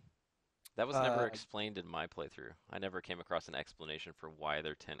 Um, That was never explained in my playthrough. I never came across an explanation for why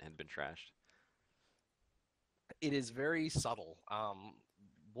their tent had been trashed. it is very subtle.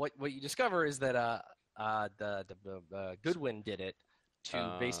 What you discover is that the Goodwin did it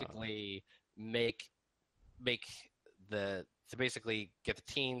to basically make to basically get the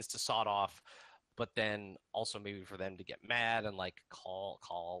teens to sod off, but then also maybe for them to get mad and like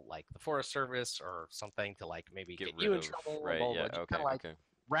call like the Forest Service or something to like maybe get you in trouble. Right, yeah, okay, kinda, like, okay.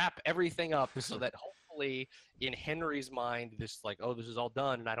 wrap everything up so that hopefully in Henry's mind this like, oh, this is all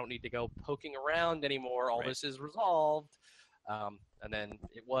done and I don't need to go poking around anymore. All Right. this is resolved. And then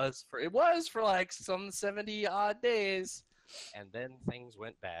it was for like some 70 odd days, and then things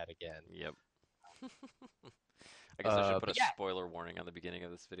went bad again. Yep. I guess I should put a yeah. spoiler warning on the beginning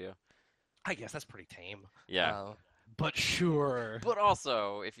of this video. I guess that's pretty tame. Yeah. But sure. But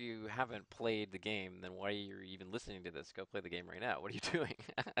also, if you haven't played the game, then why are you even listening to this? Go play the game right now. What are you doing?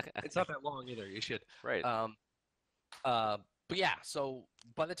 It's not that long either. You should. Right. But yeah, so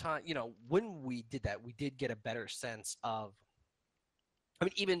by the time, when we did that, we did get a better sense of, I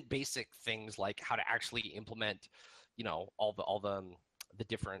mean, even basic things like how to actually implement, all the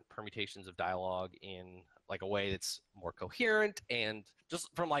different permutations of dialogue in like a way that's more coherent, and just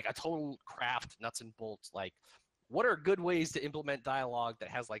from like a total craft nuts and bolts, like what are good ways to implement dialogue that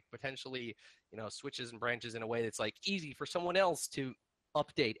has like potentially, switches and branches in a way that's like easy for someone else to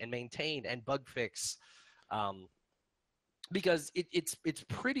update and maintain and bug fix. Because it's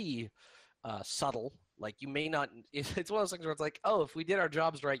pretty subtle. Like you may not, it's one of those things where it's like, oh, if we did our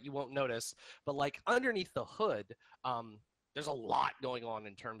jobs right, you won't notice. But like underneath the hood, there's a lot going on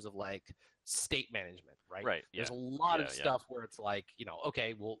in terms of like state management, right? Right. Yeah. There's a lot of stuff where it's like,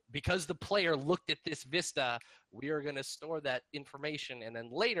 okay, well, because the player looked at this vista, we are going to store that information, and then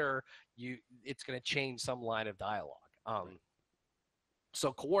later it's going to change some line of dialogue. Right.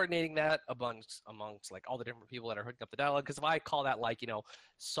 So coordinating that amongst like all the different people that are hooking up the dialogue, because if I call that like,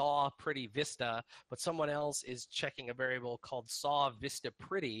 saw pretty vista, but someone else is checking a variable called saw vista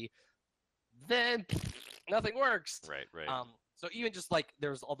pretty, then nothing works. Right. So even just like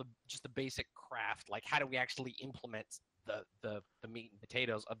there's all the basic craft, like how do we actually implement the meat and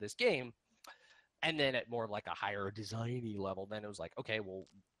potatoes of this game, and then at more like a higher designy level, then it was like, okay, well,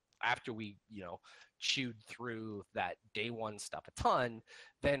 after we chewed through that day one stuff a ton,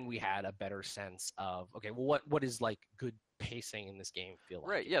 then we had a better sense of, okay, well, what is like good pacing in this game feel like?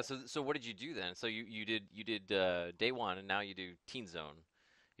 Right. Yeah. So what did you do then? So you did day one, and now you do Teen Zone.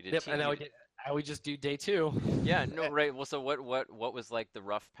 You did. Yep. And now we just do day two. Yeah. No. Right. Well, so what was like the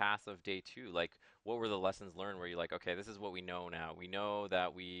rough path of day two? Like, what were the lessons learned where you're like, okay, this is what we know now. We know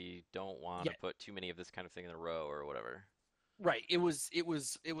that we don't want to put too many of this kind of thing in a row or whatever. Right. It was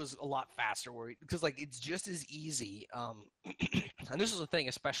a lot faster because like it's just as easy. And this is the thing,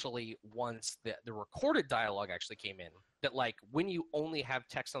 especially once the recorded dialogue actually came in, that like when you only have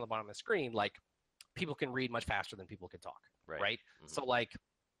text on the bottom of the screen, like people can read much faster than people can talk. Right. Mm-hmm. So like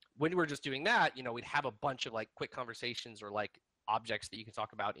when we're just doing that, we'd have a bunch of like quick conversations or like objects that you can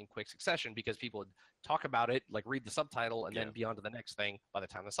talk about in quick succession, because people would talk about it, like read the subtitle, and then be on to the next thing by the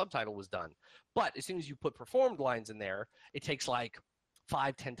time the subtitle was done. But as soon as you put performed lines in there, it takes like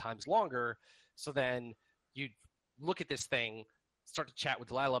 5-10 times longer. So then you look at this thing, start to chat with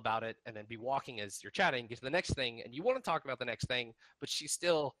Delilah about it, and then be walking as you're chatting, get to the next thing, and you want to talk about the next thing, but she's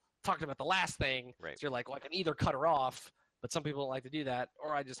still talking about the last thing. Right. So you're like, well, I can either cut her off, but some people don't like to do that,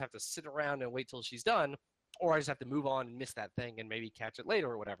 or I just have to sit around and wait till she's done, or I just have to move on and miss that thing and maybe catch it later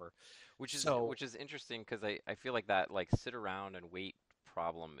or whatever. So Which is interesting because I feel like that like sit around and wait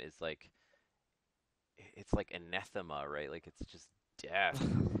problem is like it's like anathema, right? Like it's just death,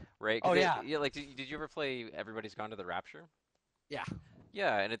 right? oh Because yeah, yeah, like did you ever play Everybody's Gone to the Rapture? yeah,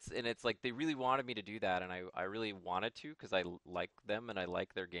 Yeah, and it's like they really wanted me to do that, and I really wanted to because like them and I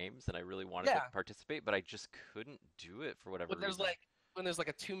like their games, and I really wanted to yeah. participate, but I just couldn't do it for whatever When there's reason. like when there's like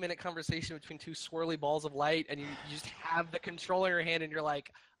a 2 minute conversation between two swirly balls of light, and you just have the controller in your hand, and you're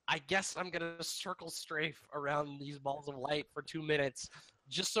like, I guess I'm gonna circle strafe around these balls of light for 2 minutes,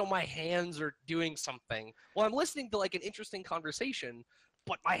 just so my hands are doing something. Well, I'm listening to like an interesting conversation,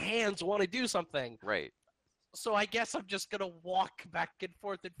 but my hands want to do something. Right. So I guess I'm just gonna walk back and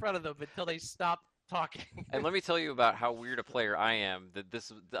forth in front of them until they stop talking. And let me tell you about how weird a player I am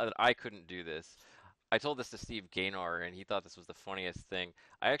that I couldn't do this. I told this to Steve Gaynor, and he thought this was the funniest thing.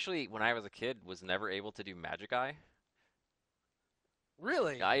 I actually, when I was a kid, was never able to do Magic Eye.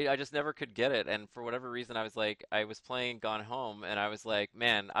 Really? I just never could get it, and for whatever reason, I was like, I was playing Gone Home, and I was like,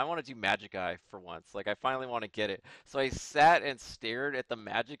 man, I want to do Magic Eye for once. Like, I finally want to get it. So I sat and stared at the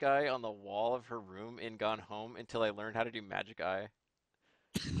Magic Eye on the wall of her room in Gone Home until I learned how to do Magic Eye.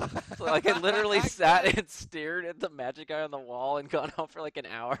 So like, I literally sat Good. and stared at the Magic Eye on the wall and Gone Home for like an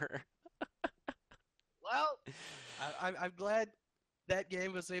hour. Well, I'm glad that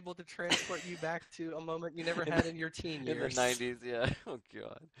game was able to transport you back to a moment you never in had in your teen in the years. 90s, yeah. Oh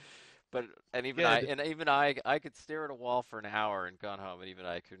God. But Good. and even I could stare at a wall for an hour and Gone Home, and even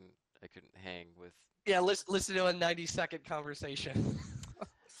I couldn't hang with Yeah, listen to a 90-second conversation.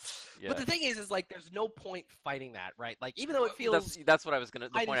 But yeah. the thing is like there's no point fighting that, right? Like even though it That's feels what I was gonna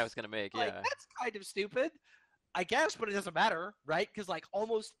the kind point of I was gonna make, like yeah. that's kind of stupid, I guess, but it doesn't matter, right? Because like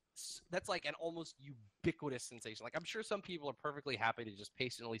almost that's like an almost ubiquitous sensation. Like I'm sure some people are perfectly happy to just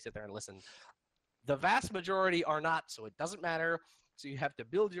patiently sit there and listen. The vast majority are not, so it doesn't matter. So you have to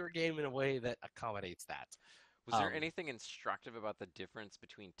build your game in a way that accommodates that. Was there Um, anything instructive about the difference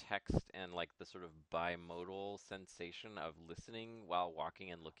between text and like the sort of bimodal sensation of listening while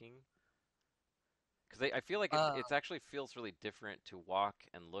walking and looking? Because I feel like uh, it's actually feels really different to walk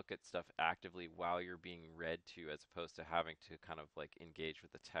and look at stuff actively while you're being read to, as opposed to having to kind of like engage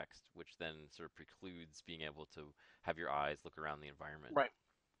with the text, which then sort of precludes being able to have your eyes look around the environment. right.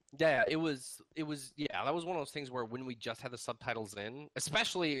 Yeah, it was yeah, that was one of those things where when we just had the subtitles in,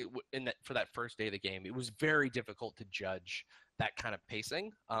 especially in that for that first day of the game, it was very difficult to judge that kind of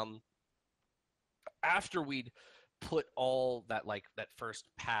pacing. After we'd put all that like that first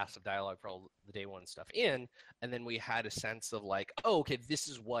pass of dialogue for all the day one stuff in, and then we had a sense of like, oh, okay, this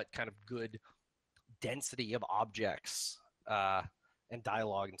is what kind of good density of objects and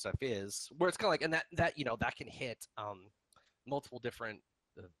dialogue and stuff is, where it's kind of like, and that that can hit multiple different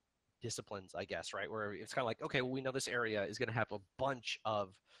uh, disciplines, I guess, right? Where it's kind of like, okay, well, we know this area is going to have a bunch of,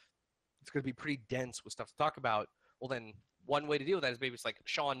 it's going to be pretty dense with stuff to talk about. Well, then one way to deal with that is maybe it's like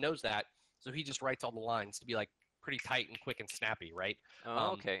Sean knows that, so he just writes all the lines to be like pretty tight and quick and snappy, right? Oh,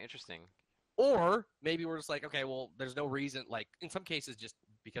 Um, okay, interesting. or maybe we're just like, okay, well, there's no reason, like in some cases, just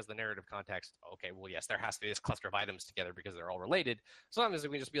because the narrative context, okay, well, yes, there has to be this cluster of items together because they're all related. Sometimes we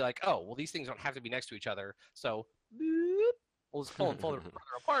can just be like, oh, well, these things don't have to be next to each other. So boop, we'll just pull them further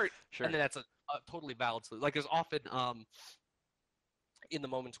apart. And Sure. then that's a totally valid solution. Like there's often in the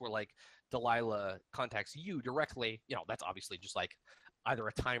moments where like Delilah contacts you directly, that's obviously just like either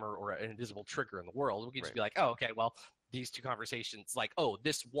a timer or an invisible trigger in the world. We can just Right. be like, oh, okay, well, these two conversations, like, oh,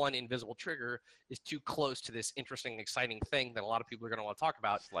 this one invisible trigger is too close to this interesting, exciting thing that a lot of people are going to want to talk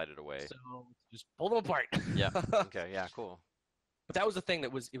about. Slide it away. So just pull them apart. Yeah. But Okay. Yeah. Cool. that was the thing that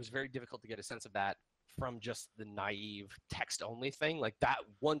it was very difficult to get a sense of that from just the naive text only thing. Like that,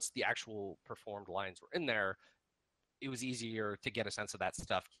 once the actual performed lines were in there, it was easier to get a sense of that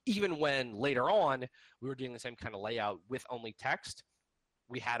stuff. Even when later on we were doing the same kind of layout with only text,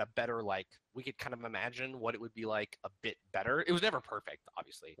 we had a better like we could kind of imagine what it would be like a bit better. It was never perfect,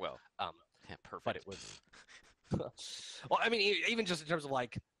 obviously, Well, um, yeah, but it perfect. was. Well, I mean, even just in terms of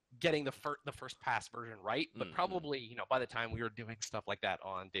like getting the first pass version right, but Mm-hmm. probably by the time we were doing stuff like that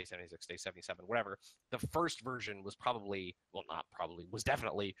on day 76, day 77, whatever, the first version was probably well, not probably was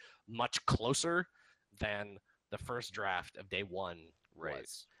definitely much closer than the first draft of day one Right.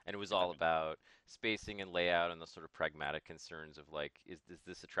 was. And it was If that all makes about spacing and layout and the sort of pragmatic concerns of like, is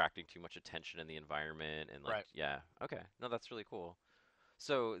this attracting too much attention in the environment? And like, right. yeah, okay, no, that's really cool.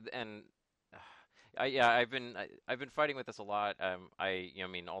 So, and yeah, I've been fighting with this a lot. I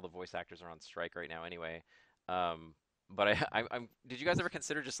mean, all the voice actors are on strike right now anyway. Um, But did you guys ever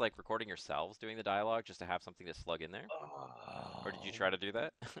consider just like recording yourselves doing the dialogue just to have something to slug in there? Or did you Oh try to do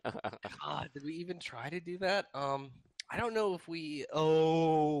that? God, did we even try to do that? I don't know if we.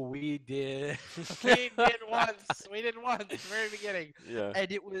 Oh, we did. We did once. We did once, very beginning, Yeah. and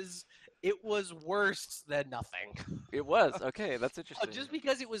it was worse than nothing. It was. Okay, that's interesting. Just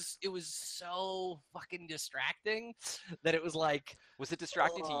because it was so fucking distracting that it was like, Was it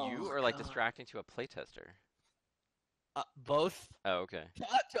distracting to you oh or like God, distracting to a playtester? both Oh, okay.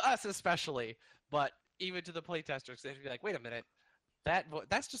 to us especially, but even to the playtesters, they'd be like, wait a minute,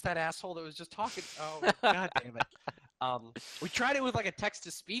 that's just that asshole that was just talking. Oh, God damn it. We tried it with like a text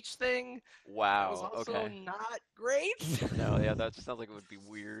to speech thing. That was Wow. also Okay. not great. No, yeah, that just sounds like it would be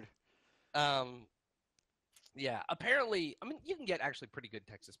weird. um, yeah, apparently, I mean, you can get actually pretty good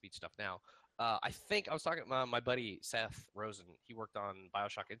text to speech stuff now. I think I was talking to my buddy Seth Rosen. He worked on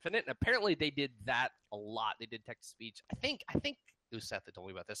Bioshock Infinite, and apparently they did that a lot. They did text to speech. I think it was Seth that told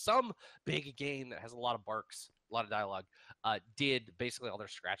me about this. Some big game that has a lot of barks, a lot of dialogue, did basically all their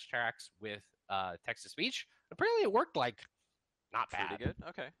scratch tracks with text to speech. Apparently, it worked like not Pretty bad. good.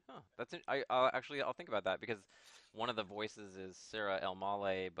 Okay. Huh. I'll think about that because one of the voices is Sarah El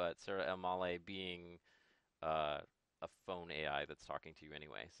Male, but Sarah El Male being uh, a phone AI that's talking to you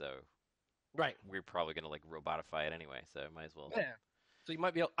anyway, so Right. we're probably gonna like robotify it anyway, so might as well. Yeah. So you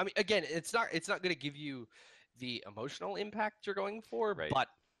might be able, I mean, again, it's not going to give you the emotional impact you're going for, Right. but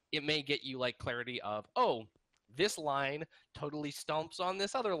it may get you like clarity of, oh, this line totally stomps on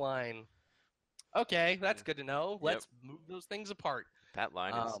this other line. Okay, that's Mm, good to know. yep. Let's move those things apart. That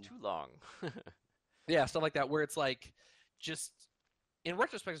line is Um, too long. yeah, stuff like that, where it's like, just in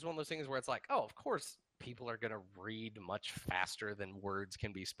retrospect, it's one of those things where it's like, oh, of course, people are going to read much faster than words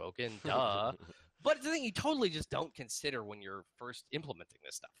can be spoken. Duh. But it's the thing you totally just don't consider when you're first implementing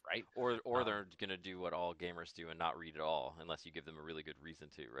this stuff, right? Or Um, they're gonna do what all gamers do and not read at all unless you give them a really good reason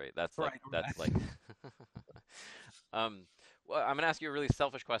to, right? That's like right. that's like Um, well, I'm gonna ask you a really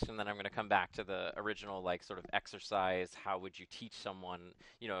selfish question, then I'm gonna come back to the original, like, sort of exercise. How would you teach someone,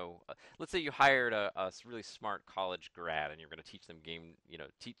 let's say you hired a really smart college grad and you're gonna teach them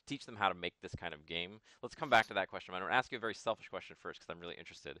teach them how to make this kind of game. Let's come back to that question. I'm gonna ask you a very selfish question first because I'm really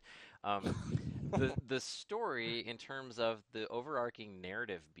interested. Um, the story in terms of the overarching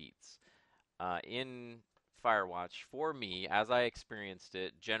narrative beats in Firewatch, for me, as I experienced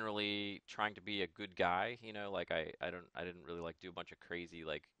it, generally trying to be a good guy, like I didn't really like do a bunch of crazy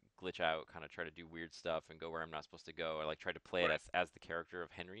like glitch out, kind of try to do weird stuff and go where I'm not supposed to go. I like tried to play it Right. as the character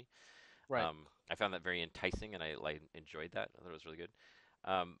of Henry. Right. I found that very enticing and I like enjoyed that. I thought it was really good.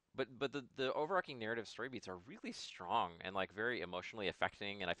 But the overarching narrative story beats are really strong and like very emotionally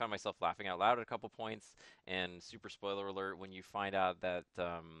affecting. And I found myself laughing out loud at a couple points. And super spoiler alert, when you find out that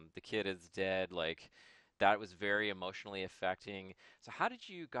the kid is dead, like that was very emotionally affecting. So how did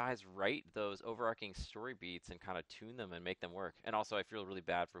you guys write those overarching story beats and kind of tune them and make them work? And also, I feel really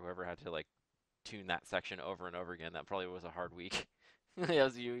bad for whoever had to like tune that section over and over again. That probably was a hard week. It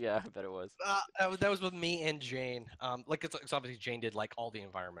was you, yeah, I bet it was. That was with me and Jane. Like it's obviously Jane did like all the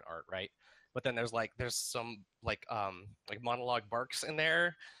environment art, right? But then there's some like monologue barks in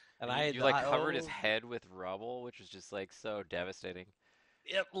there, and And I you had like covered his oh head with rubble, which was just like so devastating.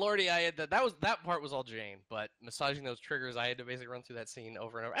 yep, Lordy, I had that part was all Jane, but massaging those triggers, I had to basically run through that scene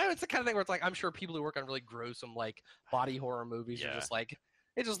over and over. And it's the kind of thing where it's like I'm sure people who work on really gruesome like body horror movies are Yeah, just like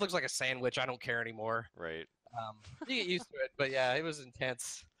it just looks like a sandwich. I don't care anymore. right. You get used to it, but yeah, it was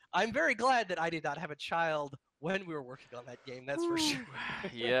intense. I'm very glad that I did not have a child when we were working on that game. That's for Whew. sure.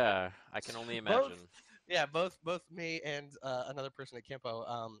 Yeah, I can only both, imagine. yeah, both me and another person at Campo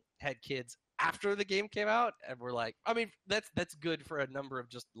had kids after the game came out, and we're like, I mean, that's good for a number of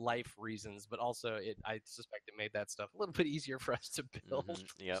just life reasons, but also I suspect it made that stuff a little bit easier for us to build.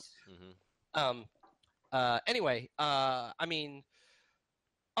 Yep. um. Anyway. I mean,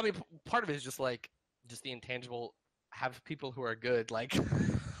 part of it is just the intangible. Have people who are good, like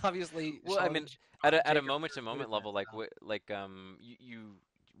obviously Well, I Sean mean, and at Sean and a Jake are moment to very good moment at that level, like stuff. you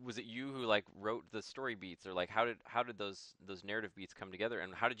was it you who like wrote the story beats, or like how did those narrative beats come together,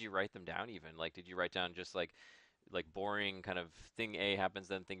 and how did you write them down even? Like, did you write down just like boring kind of thing A happens,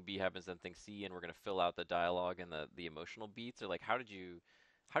 then thing B happens, then thing C, and we're gonna fill out the dialogue and the emotional beats, or like how did I you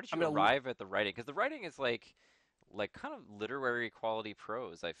mean, arrive at the writing? Because the writing is like kind of literary quality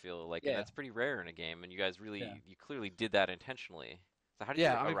prose, I feel like, and yeah, that's pretty rare in a game, and yeah, you clearly did that intentionally. So how did you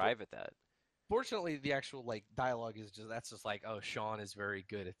yeah. I mean, arrive at that? fortunately, the actual like dialogue is just like, oh, Sean is very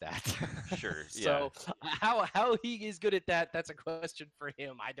good at that. Sure, yeah. So how he is good at that, that's a question for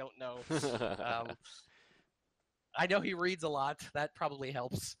him. I don't know. Um, I know he reads a lot. That probably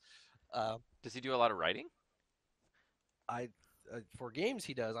helps. Uh, Does he do a lot of writing? I for games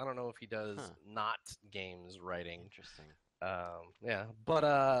he does. I don't know if he does Huh. not games writing. Interesting. Yeah,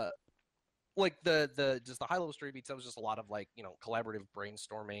 but like the just the high level story beats. That was just a lot of like collaborative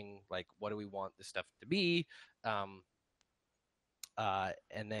brainstorming. Like, what do we want this stuff to be? Um,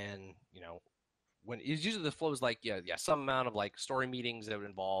 and then when it's usually the flow is like some amount of like story meetings that would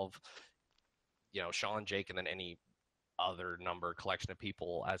involve Sean, Jake, and then any other number collection of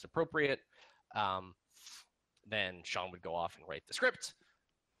people as appropriate. Um, then Sean would go off and write the script,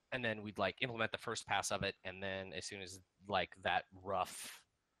 and then we'd like implement the first pass of it, and then as soon as like that rough,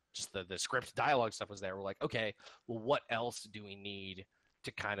 just the script dialogue stuff was there, we're like, okay, well, what else do we need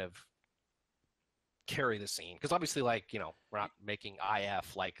to kind of carry the scene? Because obviously, like we're not making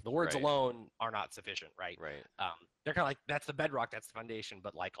IF, like the words Right. alone are not sufficient, right? Right. um, they're kind of like that's the bedrock, that's the foundation,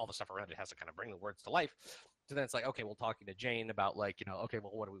 but like all the stuff around it has to kind of bring the words to life. So then it's like, okay, well, talking to Jane about like okay,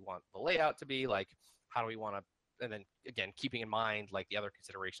 well, what do we want the layout to be like, how do we want to, and then again keeping in mind like the other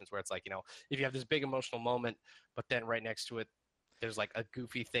considerations where it's like if you have this big emotional moment but then right next to it there's like a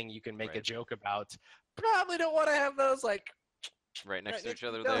goofy thing you can make a Right. joke about, probably don't want to have those like Right next right to each next to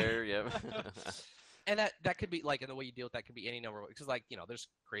other each other. there. Yep. And that could be like, and the way you deal with that could be any number of, because like there's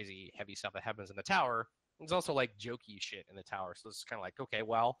crazy heavy stuff that happens in the tower. There's also like jokey shit in the tower, so it's kind of like, okay,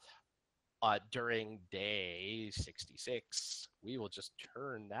 well, during day 66 we will just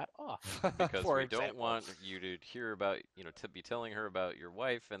turn that off. Because For we don't example, want you to hear about, to be telling her about your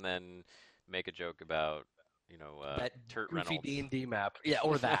wife and then make a joke about, that Turt goofy Reynolds. D&D map, yeah,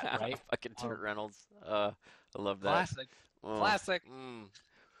 or that, right? Fucking Turt um, Reynolds. I love that. Classic, Oh, classic. mm,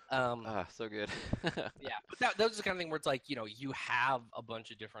 um so good. Yeah, but that's the kind of thing where it's like you have a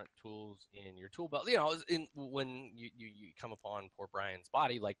bunch of different tools in your tool belt. In when you come upon poor Brian's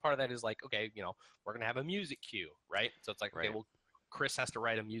body, like part of that is like, okay, we're gonna have a music cue, right? So it's like, okay, Right. well, Chris has to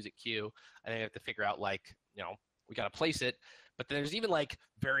write a music cue, and then you have to figure out like, we got to place it. But then there's even like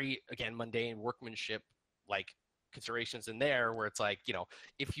very again mundane workmanship like considerations in there where it's like,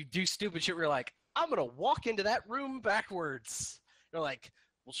 if you do stupid shit, we're like, I'm gonna walk into that room backwards. You're like,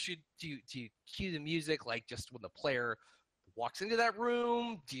 well, do you cue the music like just when the player walks into that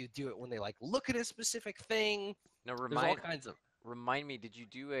room? Do you do it when they like look at a specific thing? Now There's all kinds of. remind me, did you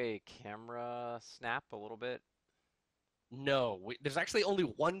do a camera snap a little bit? No, there's actually only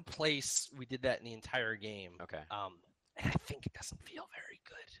one place we did that in the entire game, Okay. and I think it doesn't feel very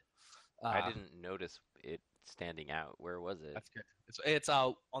good. I didn't notice it standing out. Where was it? That's good. It's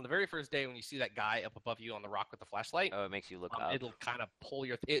on the very first day when you see that guy up above you on the rock with the flashlight. Oh, it makes you look up. It'll kind of pull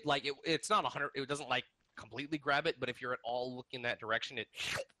your it's not 100. It doesn't like completely grab it, but if you're at all looking that direction, it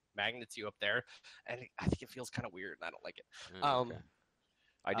magnets you up there, and I think it feels kind of weird, and I don't like it. Okay.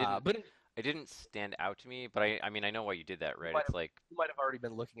 I didn't But it didn't stand out to me, but I mean I know why you did that, you right? might It's have like, you might have already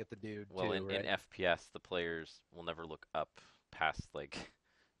been looking at the dude well, too, in right? FPS the players will never look up past like,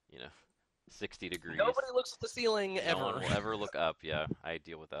 you know, 60 degrees. Nobody looks at the ceiling No one ever. will ever look up. Yeah, I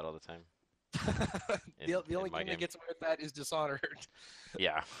deal with that all the time The in only my game that game. gets away with that is Dishonored,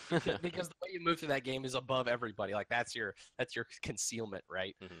 Yeah. because the way you move through that game is above everybody. Like that's your concealment,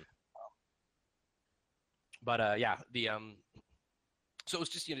 right? Mhm. But yeah, the so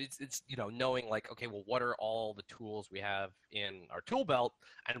it's just it's knowing like, okay, well, what are all the tools we have in our tool belt,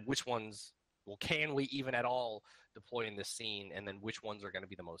 and which ones, well, can we even at all deploy in this scene, and then which ones are going to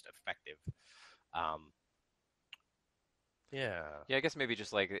be the most effective. um yeah. Yeah, I guess maybe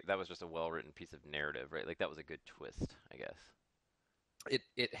just like that was just a well-written piece of narrative, right? Like that was a good twist, I guess.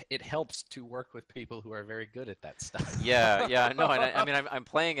 It helps to work with people who are very good at that stuff. Yeah, yeah, no, and I mean, I'm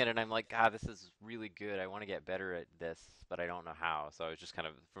playing it, and I'm like, God, this is really good. I want to get better at this, but I don't know how. So I was just kind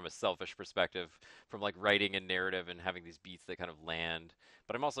of from a selfish perspective, from like writing and narrative and having these beats that kind of land.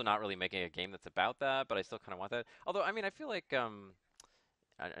 But I'm also not really making a game that's about that, but I still kind of want that. Although, I mean, I feel like I'm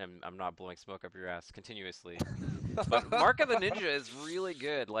not blowing smoke up your ass continuously, but Mark of the Ninja is really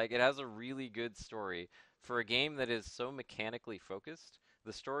good. Like, it has a really good story for a game that is so mechanically focused.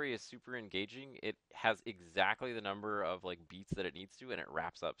 The story is super engaging. It has exactly the number of like beats that it needs to, and it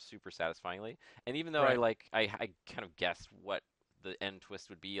wraps up super satisfyingly. And even though Right. I kind of guessed what the end twist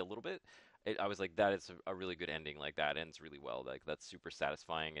would be a little bit, I was like, that is a really good ending. Like that ends really well. Like that's super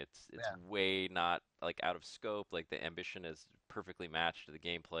satisfying. It's Yeah. way not like out of scope. Like the ambition is perfectly matched to the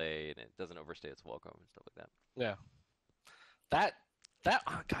gameplay, and it doesn't overstay its welcome and stuff like that. Yeah. That that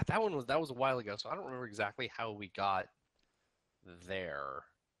oh God, that was a while ago, so I don't remember exactly how we got there.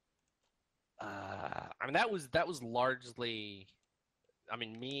 I mean, that was largely. I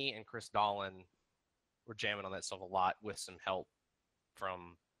mean, me and Chris Dolan were jamming on that stuff a lot with some help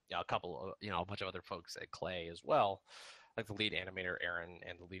from a couple of a bunch of other folks at Clay as well. Like the lead animator Aaron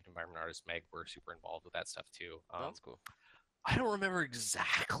and the lead environment artist Meg were super involved with that stuff too. No, that's cool. I don't remember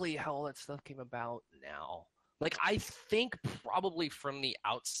exactly how all that stuff came about now. Like, I think probably from the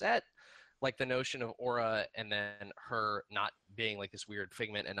outset, like the notion of Aura and then her not being like this weird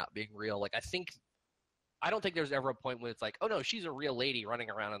figment and not being real. Like, I don't think there's ever a point when it's like, oh no, she's a real lady running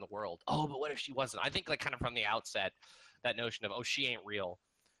around in the world. Oh, but what if she wasn't? I think like kind of from the outset, that notion of, oh, she ain't real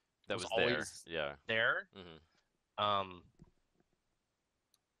That was was there. always Yeah. there. Hmm. Um,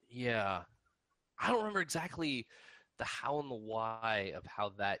 yeah, I don't remember exactly the how and the why of how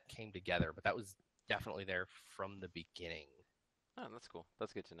that came together, but that was definitely there from the beginning. Oh, that's cool.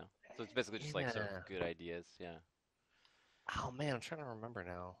 That's good to know. So it's basically just like sort of Yeah. good ideas. Yeah. Oh man, I'm trying to remember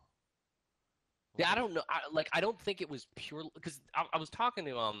now. Well, Yeah, I good. don't know. I don't think it was pure because I was talking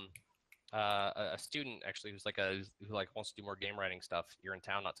to a student actually who's like who like wants to do more game writing stuff here in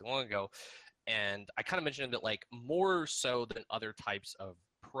town not too long ago, and I kind of mentioned that like more so than other types of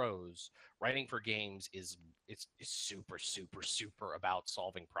prose, writing for games is super super super about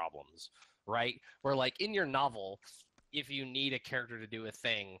solving problems, right? Where like in your novel, if you need a character to do a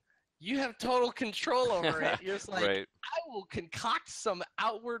thing, you have total control over it. You're just like, Right. I will concoct some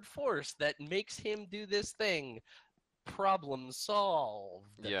outward force that makes him do this thing. Problem solved.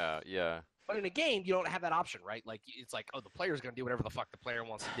 Yeah. Yeah. But in a game, you don't have that option, right? Like it's like, oh, the player's going to do whatever the fuck the player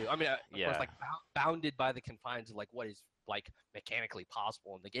wants to do. I mean, of course, Yeah. like bounded by the confines of like what is like mechanically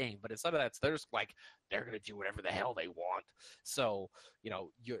possible in the game. But instead of that, there's like they're going to do whatever the hell they want. So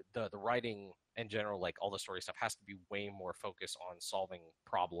the writing in general, like all the story stuff, has to be way more focused on solving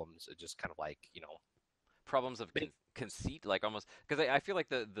problems. It just kind of like Problems of make, conceit, like almost because I feel like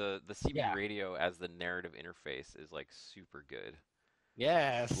the CB yeah, radio as the narrative interface is like super good.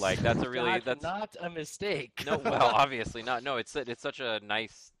 yes, Like that's a really that's that's not a mistake. no, well, obviously not. No, it's such a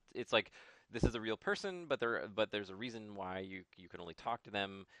nice. It's like this is a real person, but there's a reason why you can only talk to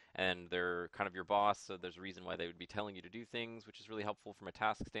them, and they're kind of your boss. So there's a reason why they would be telling you to do things, which is really helpful from a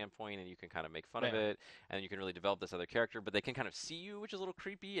task standpoint, and you can kind of make fun of Yeah, it, and you can really develop this other character. But they can kind of see you, which is a little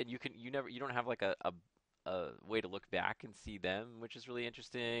creepy, and you don't have like a way to look back and see them, which is really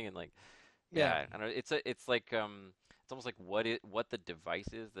interesting, and like yeah. yeah, I don't know. It's like it's almost like what the device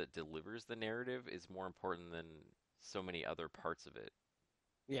is that delivers the narrative is more important than so many other parts of it.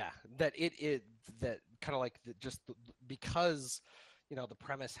 Yeah, that it that kind of like because the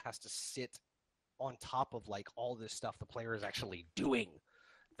premise has to sit on top of like all this stuff the player is actually doing,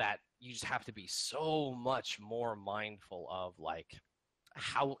 that you just have to be so much more mindful of like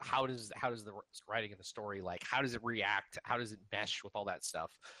how does the writing of the story, like how does it react, how does it mesh with all that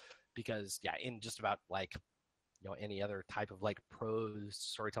stuff, because yeah, in just about like any other type of like prose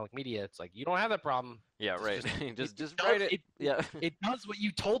storytelling media, it's like you don't have that problem. Yeah, right. Just it, it Just does write it. it, it Yeah. it does what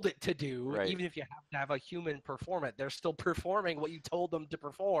you told it to do, Right. even if you have to have a human perform it. They're still performing what you told them to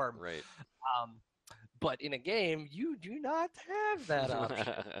perform. Right. Um, but in a game, you do not have that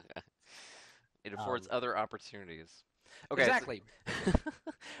option. It affords Um, other opportunities. Okay, so exactly.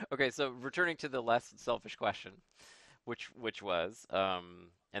 okay, so returning to the less selfish question, which was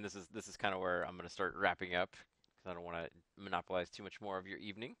and this is kind of where I'm going to start wrapping up because I don't want to monopolize too much more of your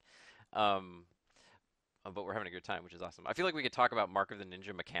evening. Um, but we're having a good time, which is awesome. I feel like we could talk about Mark of the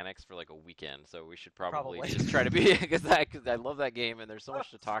Ninja mechanics for like a weekend, so we should probably Probably. just try to be because I love that game and there's so much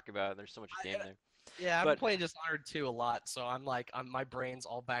to talk about and there's so much game there. Yeah, I've been But playing Dishonored 2 a lot, so my brain's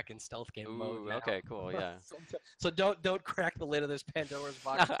all back in stealth game mode ooh, now. okay, cool, yeah. So don't crack the lid of this Pandora's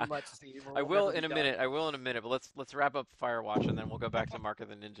box too much, Steve, or I we'll will never in be a done. minute. I will in a minute. But let's wrap up Firewatch and then we'll go back to Mark of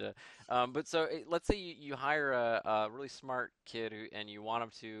the Ninja. But so let's say you hire a really smart kid and you want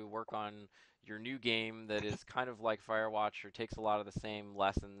him to work on your new game that is kind of like Firewatch or takes a lot of the same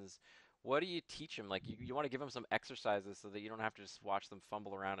lessons. What do you teach him? Like you want to give him some exercises so that you don't have to just watch them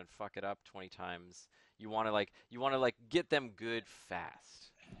fumble around and fuck it up 20 times. You want to like get them good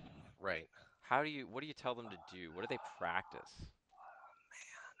fast. Right. What do you tell them to do? What do they practice?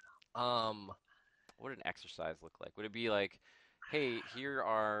 Um, What would an exercise look like? Would it be like, hey, here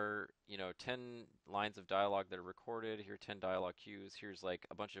are, 10 lines of dialogue that are recorded. Here are 10 dialogue cues. Here's like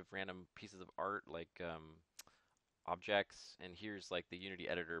a bunch of random pieces of art, like objects. And here's like the Unity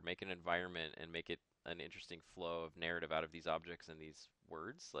editor. Make an environment and make it an interesting flow of narrative out of these objects and these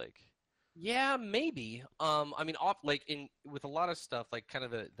words. Like, yeah, maybe. I mean, off like in with a lot of stuff, like kind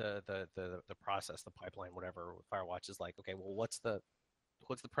of the process, the pipeline, whatever. With Firewatch is like, okay, well, what's the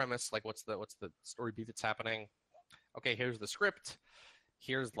premise? Like, what's the story beat that's happening? Okay, here's the script.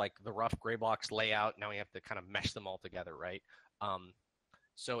 Here's like the rough gray box layout. Now we have to kind of mesh them all together, right? Um,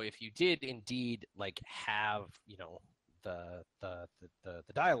 so if you did indeed like have the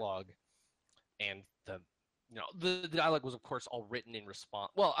dialogue and the the dialogue was of course all written in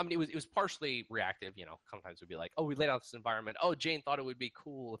response. Well, I mean, it was partially reactive. Sometimes it would be like, oh, we laid out this environment. Oh, Jane thought it would be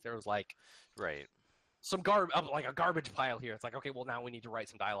cool if there was like Right. some like a garbage pile here. It's like, okay, well now we need to write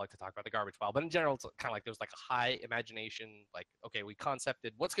some dialogue to talk about the garbage pile. But in general, it's kind of like there's like a high imagination. Like, okay, we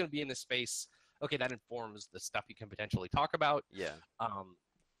concepted what's going to be in this space. Okay, that informs the stuff you can potentially talk about. Yeah. Um,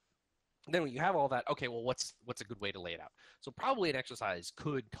 then when you have all that, okay, well, what's a good way to lay it out? So probably an exercise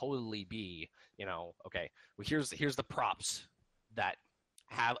could totally be, okay, well, here's the props that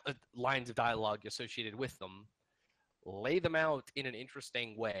have lines of dialogue associated with them. Lay them out in an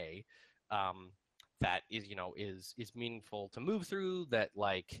interesting way that is meaningful to move through. That,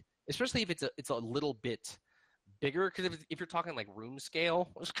 like, especially if it's a little bit bigger, because if you're talking like room scale,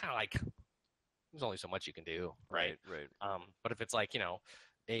 it's kind of like there's only so much you can do, right? Right. But if it's like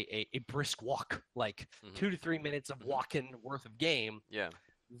a brisk walk, like Hmm. 2 to 3 minutes of walking worth of game, Yeah.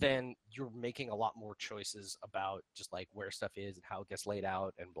 then you're making a lot more choices about just like where stuff is and how it gets laid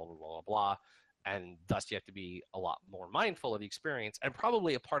out and blah blah blah blah blah. And thus you have to be a lot more mindful of the experience. And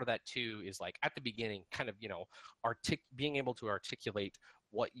probably a part of that too is like at the beginning, kind of, being able to articulate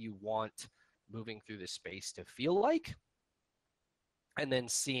what you want moving through this space to feel like, and then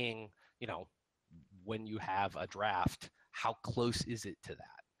seeing, when you have a draft, how close is it to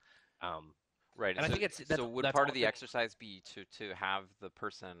that? Right. And I So, think so would that's part of the often, exercise be to have the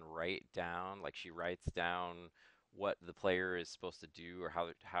person write down, like she writes down what the player is supposed to do or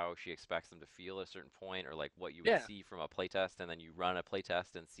how she expects them to feel at a certain point, or like what you would yeah, see from a playtest, and then you run a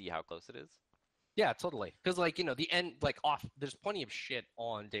playtest and see how close it is? yeah, totally. Because like the end, like off, there's plenty of shit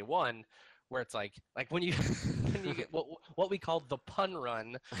on day one where it's like when you when you get what we call the pun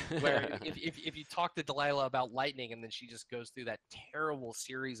run, where if you talk to Delilah about lightning and then she just goes through that terrible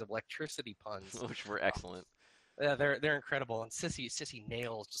series of electricity puns. Which were excellent. Yeah, they're incredible, and Sissy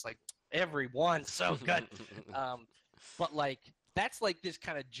nails just like every one so good. But like that's like this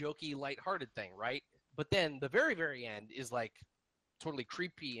kind of jokey, lighthearted thing, right? But then the very very end is like totally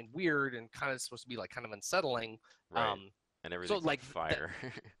creepy and weird and kind of supposed to be like kind of unsettling. Right. And So everything's on like fire.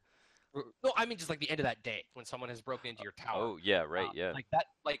 no, I mean just like the end of that day when someone has broken into your tower. Oh, yeah, right, yeah. Like that,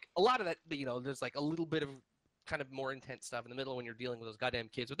 like a lot of that, there's like a little bit of kind of more intense stuff in the middle when you're dealing with those goddamn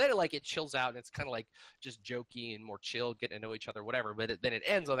kids. But then it chills out and it's kind of like just jokey and more chill, getting to know each other, whatever. But then it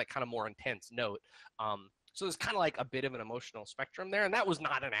ends on that kind of more intense note. So there's kind of like a bit of an emotional spectrum there, and that was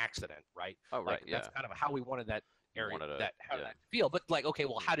not an accident, right? Oh, right, Like yeah. that's kind of how we wanted that area, Wanted a how yeah. that feel. But like, okay,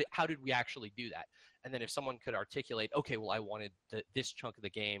 well, Mhm. how did we actually do that? And then if someone could articulate, okay, well, I wanted this chunk of the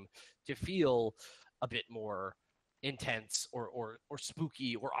game to feel a bit more intense or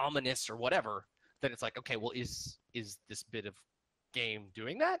spooky or ominous or whatever, then it's like, okay, well, is this bit of game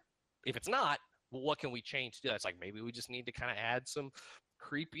doing that? If it's not, well, what can we change to do that? It's like maybe we just need to kind of add some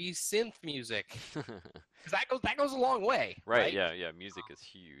creepy synth music because that goes a long way, Right, right? yeah, yeah. Music is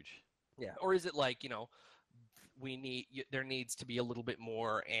huge. Yeah. Or is it like there needs to be a little bit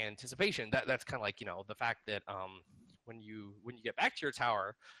more anticipation? That's kind of like the fact that when you get back to your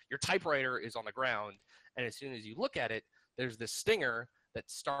tower, your typewriter is on the ground, and as soon as you look at it, there's this stinger that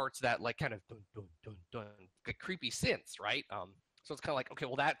starts that like kind of dun dun dun dun like creepy synths, right? So it's kind of like, okay,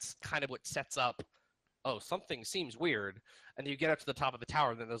 well that's kind of what sets up. Oh, something seems weird, and then you get up to the top of the tower,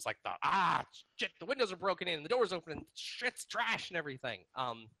 and then there's like shit, the windows are broken in, and the doors open, and shit's trash and everything.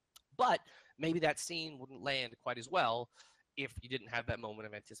 But maybe that scene wouldn't land quite as well if you didn't have that moment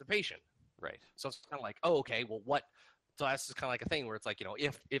of anticipation. Right. So it's kind of like, oh, okay, well, what? So that's just kind of like a thing where it's like,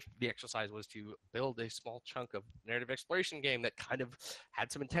 if the exercise was to build a small chunk of narrative exploration game that kind of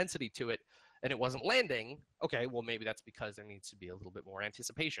had some intensity to it, and it wasn't landing, okay, well, maybe that's because there needs to be a little bit more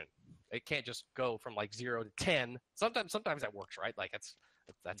anticipation. It can't just go from like 0 to 10. Sometimes that works, right? Like that's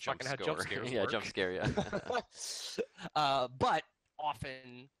Jump fucking how scare. jump scares Yeah, work. jump scare, yeah. But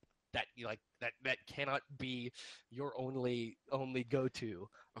often that that cannot be your only go to.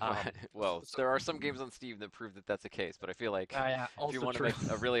 Well, So there are some games on Steam that prove that that's the case, but I feel like yeah, if you also want to true.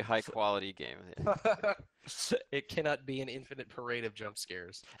 make a really high quality game, yeah. It cannot be an infinite parade of jump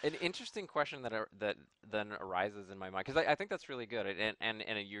scares. An interesting question that then arises in my mind, because I think that's really good, and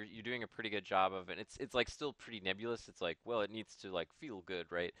you're doing a pretty good job of it. It's like still pretty nebulous. It's like, well, it needs to like feel good,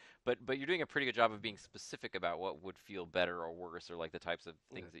 right? But you're doing a pretty good job of being specific about what would feel better or worse, or like the types of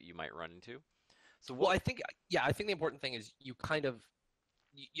things that you might run into. So Well, what? I think the important thing is you kind of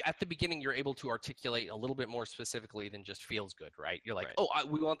at the beginning you're able to articulate a little bit more specifically than just feels good, right? You're like, Right, oh,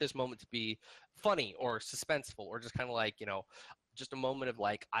 we want this moment to be funny or suspenseful or just kind of like just a moment of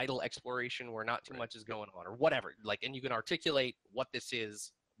like idle exploration where not too right, much is going on or whatever. Like, and you can articulate what this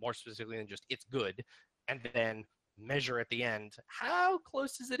is more specifically than just it's good, and then measure at the end how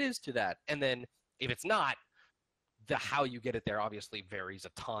close as it is to that, and then if it's not, the how you get it there obviously varies a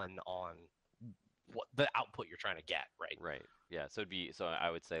ton on what the output you're trying to get, right? Right. Yeah. So it'd be so I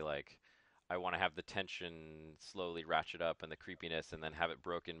would say like I want to have the tension slowly ratchet up and the creepiness, and then have it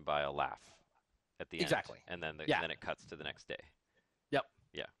broken by a laugh at the end, Exactly. and then Yeah. then it cuts to the next day. Yep.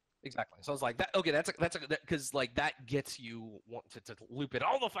 Yeah. Exactly. So it's like that. Okay, that's a because like that gets you want to loop it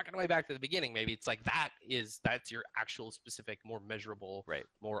all the fucking way back to the beginning. Maybe it's like that's your actual specific, more measurable, Right.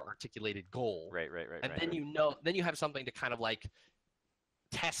 more articulated goal, Right. Right. Right. and Right. then you have something to kind of like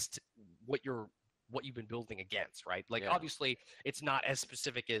test what you've been building against, right? Like Yeah. obviously it's not as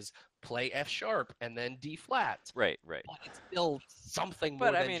specific as play F sharp and then D flat, Right. Right. but it's still something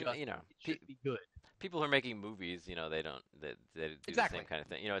But more I than mean, just it should be good. people who are making movies, they don't they do the same Exactly. kind of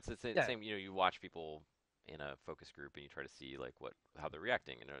thing. It's the Yeah. same. You watch people in a focus group and you try to see like how they're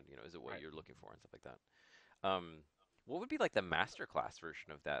reacting, and is it what Right. you're looking for and stuff like that. What would be like the masterclass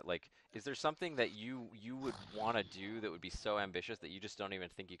version of that? Like, is there something that you would want to do that would be so ambitious that you just don't even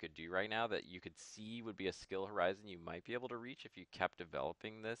think you could do right now, that you could see would be a skill horizon you might be able to reach if you kept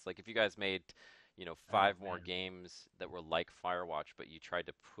developing this? Like, if you guys made, Oh five more man. games that were like Firewatch, but you tried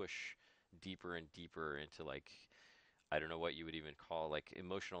to push deeper and deeper into like I don't know what you would even call like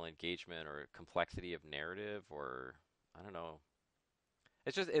emotional engagement or complexity of narrative, or I don't know.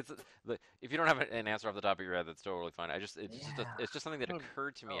 If you don't have an answer off the top of your head, that's totally fine. Yeah. it's just something I that don't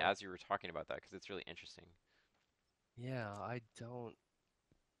occurred to me know. as you were talking about that because it's really interesting. Yeah, I don't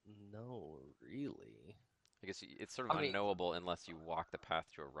know really. I guess it's sort of I mean, unknowable unless you walk the path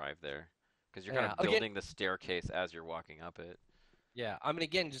to arrive there, because you're kind yeah. of Again, building the staircase as you're walking up it. yeah. I mean,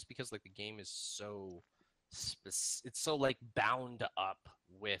 again, just because like the game is so it's so like bound up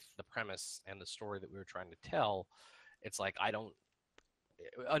with the premise and the story that we were trying to tell. It's like I don't.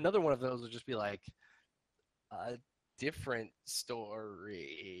 Another one of those would just be like a different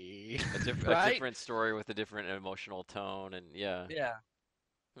story, A right? different story with a different emotional tone, and yeah, Yeah,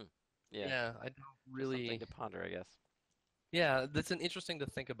 hmm. Yeah, yeah. I don't just something really. to ponder, I guess. Yeah, that's an interesting to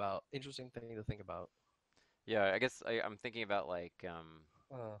think about. Interesting thing to think about. Yeah, I guess I'm thinking about like Uh,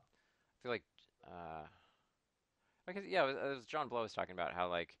 I feel like uh, I guess yeah, as John Blow was talking about how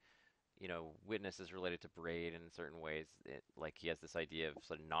like witness is related to braid in certain ways. Like he has this idea of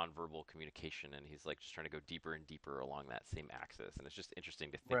sort of nonverbal communication, and he's like just trying to go deeper and deeper along that same axis. And it's just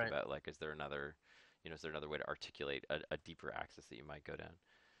interesting to think right. about like, is there another way to articulate a deeper axis that you might go down?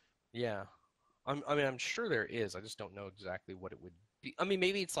 Yeah. I mean, I'm sure there is. I just don't know exactly what it would be. I mean,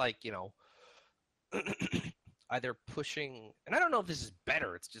 maybe it's like, either pushing, and I don't know if this is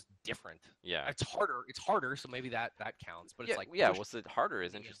better. It's just different. Yeah, It's harder. It's harder, so maybe that counts. But it's yeah, like yeah. Well, so harder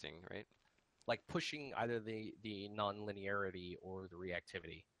is interesting, right? pushing either the non-linearity or the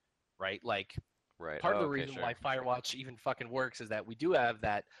reactivity, right? Like Right. part of Oh, the okay, reason sure. why Firewatch even fucking works is that we do have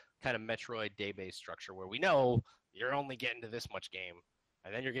that kind of Metroid day-based structure where we know you're only getting to this much game,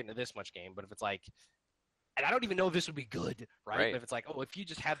 and then you're getting to this much game. But if it's like, and I don't even know if this would be good, right? But Right. if it's like, oh, if you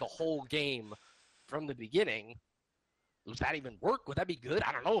just had the whole game from the beginning, would that even work? Would that be good?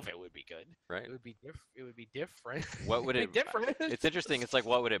 I don't know if it would be good. Right. It would be different. What would It'd it? be different. It's interesting. It's like,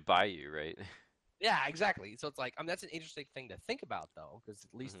 what would it buy you, right? Yeah, exactly. So it's like, I mean, that's an interesting thing to think about, though, because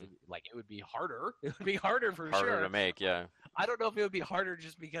at least Hmm. like it would be harder. It would be harder for Harder to sure. make, yeah. I don't know if it would be harder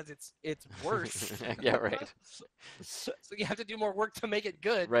just because it's worse. Yeah, right. So you have to do more work to make it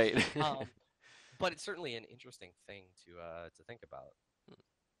good. Right. Um, but it's certainly an interesting thing to think about.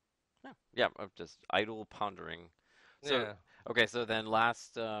 Yeah, yeah, I'm just idle pondering. So, Yeah. okay, so then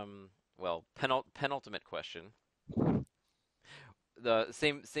last, well, penultimate question. The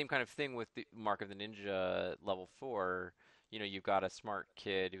same kind of thing with the Mark of the Ninja level 4. You've got a smart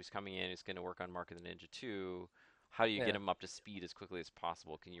kid who's coming in who's going to work on Mark of the Ninja 2. How do you get Yeah. him up to speed as quickly as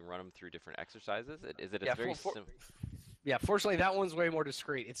possible? Can you run him through different exercises? Is it a Yeah. very sim Yeah. Fortunately, that one's way more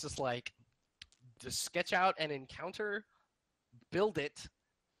discreet. It's just like just sketch out an encounter, build it,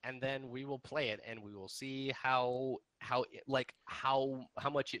 and then we will play it, and we will see how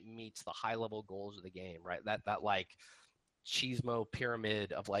much it meets the high level goals of the game. Right. That like Chismo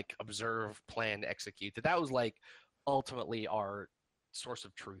pyramid of like observe, plan, execute. That was like ultimately our source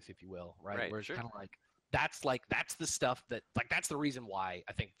of truth, if you will, right? right, Where it's sure. kind of like that's the stuff that like that's the reason why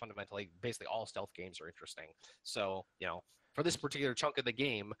I think fundamentally basically all stealth games are interesting. So, for this particular chunk of the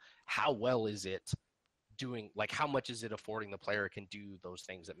game, how well is it doing like how much is it affording the player can do those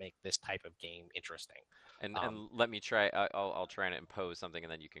things that make this type of game interesting? And let me try. I'll try and impose something,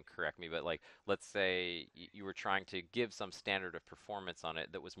 and then you can correct me. But like, let's say you were trying to give some standard of performance on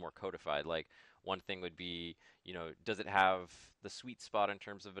it that was more codified. Like, one thing would be, does it have the sweet spot in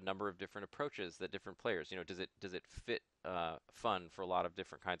terms of a number of different approaches that different players, does it fit fun for a lot of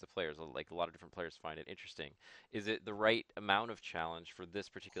different kinds of players? Like a lot of different players find it interesting. Is it the right amount of challenge for this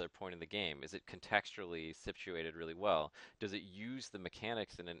particular point in the game? Is it contextually situated really well? Does it use the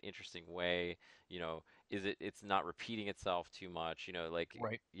mechanics in an interesting way? You know, it's not repeating itself too much? Like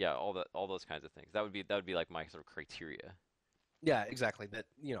Right. yeah, all those kinds of things. That would be like my sort of criteria. Yeah, exactly. That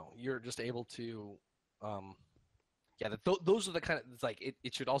you're just able to, um, yeah. Those are the kind of it's like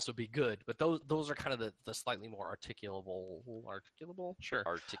it should also be good, but those are kind of the slightly more articulable, sure,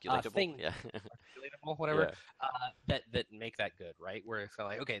 Articulatable, thing, yeah. articulatable, whatever, Yeah. that make that good, right? Where it's kind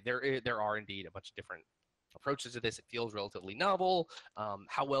of like, okay, there are indeed a bunch of different approaches to this. It feels relatively novel.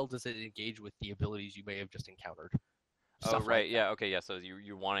 How well does it engage with the abilities you may have just encountered? Oh, Stuff like right. that. Yeah. Okay. Yeah. So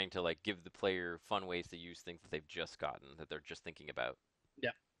you're wanting to like give the player fun ways to use things that they've just gotten that they're just thinking about. Yeah,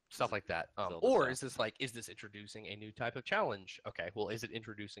 stuff like that. Zelda Or style. is this introducing a new type of challenge? Okay, well, is it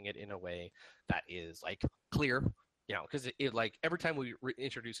introducing it in a way that is like clear? Because like every time we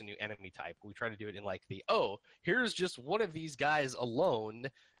introduce a new enemy type, we try to do it in like here's just one of these guys alone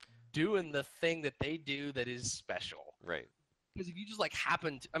doing the thing that they do that is special. Right. Because if you just like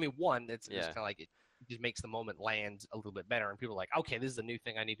happen to, I mean, one, it's Yeah. kind of like it just makes the moment land a little bit better, and people are like, okay, this is a new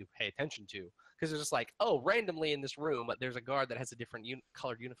thing I need to pay attention to, because it's just like, oh, randomly in this room, there's a guard that has a different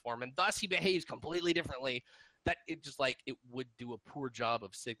colored uniform, and thus he behaves completely differently. That it just like it would do a poor job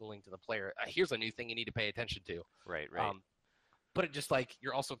of signaling to the player, here's a new thing you need to pay attention to. Right. Right. Um, but it just like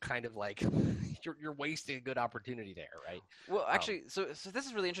you're also kind of like you're wasting a good opportunity there, right? Well, Um, actually, so this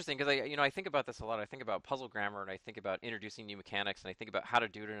is really interesting because I think about this a lot. I think about puzzle grammar and I think about introducing new mechanics and I think about how to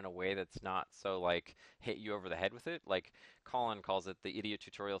do it in a way that's not so like hit you over the head with it. Like Colin calls it the idiot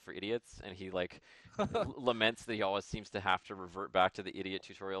tutorial for idiots, and he like laments that he always seems to have to revert back to the idiot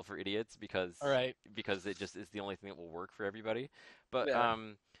tutorial for idiots because all right. it just is the only thing that will work for everybody. But Yeah.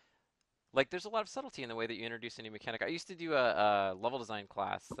 like there's a lot of subtlety in the way that you introduce a new mechanic. I used to do a level design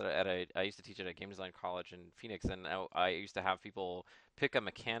class that I used to teach at a game design college in Phoenix, and I used to have people pick a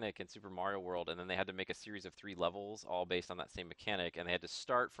mechanic in Super Mario World, and then they had to make a series of 3 levels, all based on that same mechanic, and they had to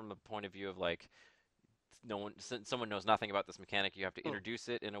start from the point of view of like someone knows nothing about this mechanic. You have to Hmm. introduce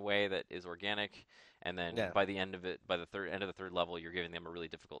it in a way that is organic, and then Yeah. by the end of it, by the third end of the third level, you're giving them a really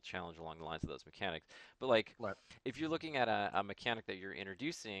difficult challenge along the lines of those mechanics. But like, Right. if you're looking at a mechanic that you're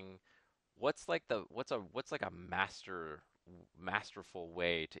introducing, what's like a masterful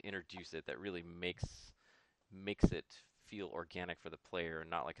way to introduce it that really makes it feel organic for the player and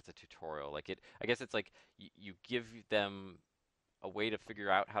not like it's a tutorial. Like I guess it's like you give them a way to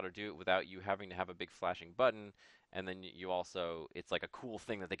figure out how to do it without you having to have a big flashing button, and then you also it's like a cool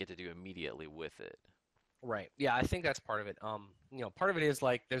thing that they get to do immediately with it. Right. Yeah, I think that's part of it. Part of it is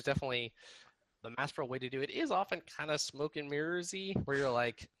like there's definitely the masterful way to do it is often kind of smoke and mirrorsy, where you're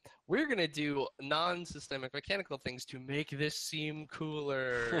like, we're gonna do non-systemic mechanical things to make this seem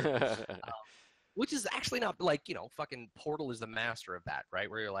cooler, which is actually not like fucking Portal is the master of that, right?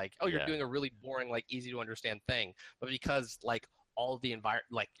 Where you're like, oh, you're Yeah. doing a really boring, like easy to understand thing, but because like all of the environment,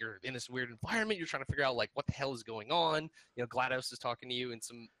 like you're in this weird environment, you're trying to figure out like what the hell is going on. GLaDOS is talking to you in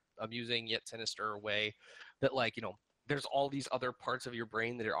some amusing yet sinister way that like there's all these other parts of your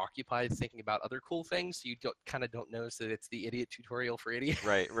brain that are occupied thinking about other cool things. So you don't notice that it's the idiot tutorial for idiots.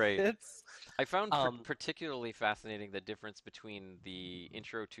 Right, right. I found um, particularly fascinating the difference between the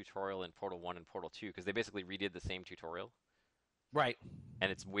intro tutorial in Portal 1 and Portal 2 because they basically redid the same tutorial right,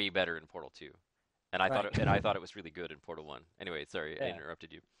 and it's way better in Portal 2. right. And I thought it was really good in Portal 1. Anyway, sorry, I Yeah.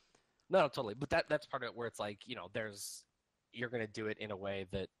 interrupted you. No, totally. But that's part of it where it's like, there's you're gonna do it in a way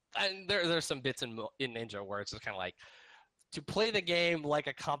that and there's some bits in Ninja where it's just kind of like to play the game like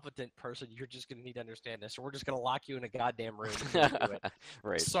a competent person, you're just gonna need to understand this, or we're just gonna lock you in a goddamn room and make you do it.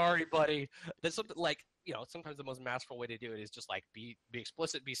 Right, Sorry, buddy. That's something like sometimes the most masterful way to do it is just like be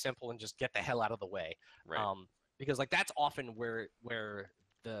explicit, be simple, and just get the hell out of the way. right. Because like that's often where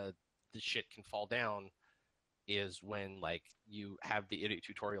the shit can fall down is when like you have the idiot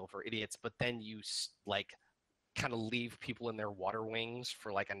tutorial for idiots, but then you like kind of leave people in their water wings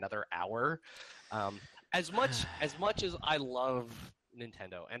for like another hour. As much as I love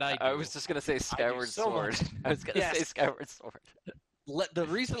Nintendo, and I I do, was just gonna say I do Skyward so Sword. much. I was gonna say Yes, Skyward Sword. the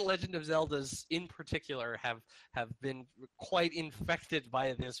recent Legend of Zeldas in particular have been quite infected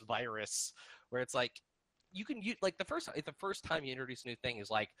by this virus, where it's like you can use like the first time you introduce a new thing is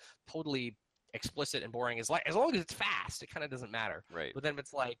like totally explicit and boring. Is like as long as it's fast, it kind of doesn't matter. Right. But then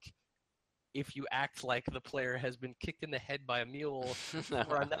it's like if you act like the player has been kicked in the head by a mule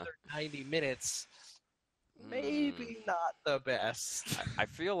for another 90 minutes, Mm, maybe not the best. I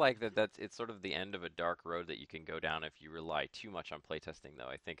feel like that's it's sort of the end of a dark road that you can go down if you rely too much on playtesting, though.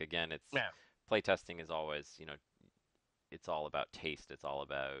 I think again, it's Yeah. playtesting is always, it's all about taste. It's all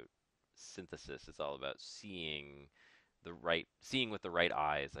about synthesis. It's all about seeing with the right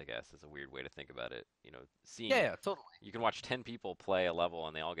eyes, I guess, is a weird way to think about it. Yeah, Seeing yeah, totally. you can watch 10 people play a level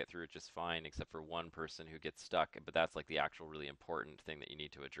and they all get through it just fine except for one person who gets stuck, but that's like the actual really important thing that you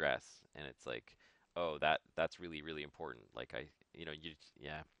need to address. And it's like, oh, that's really really important. Like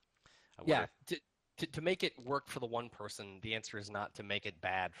yeah, I Yeah, wonder. to make it work for the one person, the answer is not to make it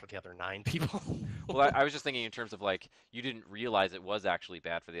bad for the other nine people. Well, I was just thinking in terms of like you didn't realize it was actually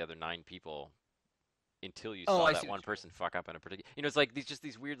bad for the other 9 people until you Oh, saw I that see what one you mean. person fuck up in a particular. It's like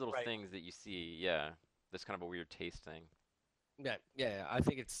these weird little Right. things that you see. Yeah, this kind of a weird taste thing. Yeah, yeah, yeah. I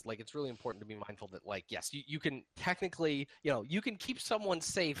think it's really important to be mindful that yes, you can technically, you can keep someone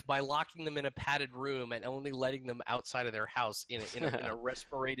safe by locking them in a padded room and only letting them outside of their house in a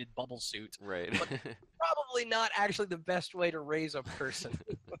respirated bubble suit, Right. but probably not actually the best way to raise a person.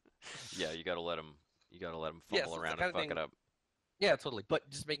 Yeah, you gotta let them Yeah, fumble so it's the around and kind of fuck it thing. up. Yeah, totally. But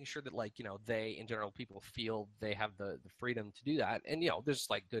just making sure that they in general people feel they have the freedom to do that. And there's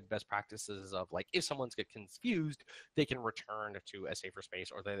like good best practices of like if someone's get confused, they can return to a safer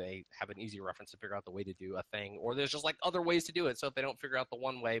space or they have an easy reference to figure out the way to do a thing. Or there's just like other ways to do it. So if they don't figure out the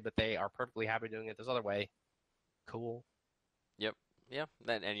one way, but they are perfectly happy doing it this other way, cool. Yep. Yeah.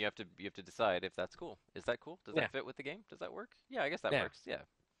 Then and you have to decide if that's cool. Is that cool? Does Yeah, that fit with the game? Does that work? Yeah, I guess that yeah, works. Yeah.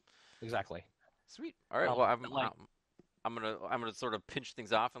 exactly. Sweet. All right. Well, But like I'm gonna sort of pinch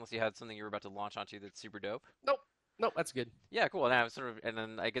things off unless you had something you were about to launch onto that's super dope. nope, nope, that's good. Yeah, cool. And I was sort of, and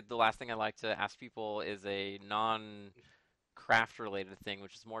then I get the last thing I like to ask people is a non-craft related thing,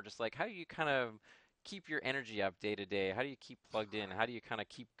 which is more just like how do you kind of keep your energy up day to day? How do you keep plugged in? How do you kind of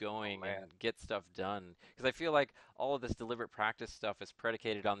keep Oh going and man. get stuff done? Because I feel like all of this deliberate practice stuff is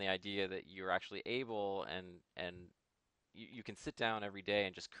predicated on the idea that you're actually able and you can sit down every day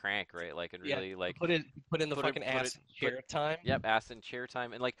and just crank, right? Like and Yeah, really like put in the put it fucking put it ass put chair time. yep, ass in chair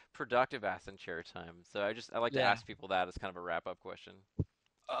time and like productive ass in chair time. So I like to Yeah. ask people that as kind of a wrap up question.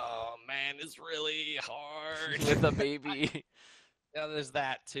 Oh man, it's really hard. With a baby. Yeah, there's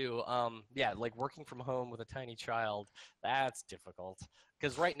that too. Yeah, like working from home with a tiny child, that's difficult.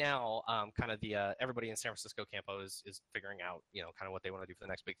 Because right now, kind of the everybody in San Francisco campo is figuring out, kind of what they want to do for the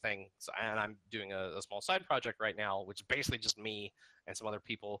next big thing. So, and I'm doing a small side project right now, which is basically just me and some other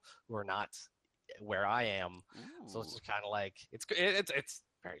people who are not where I am. So it's Ooh, just kind of like it's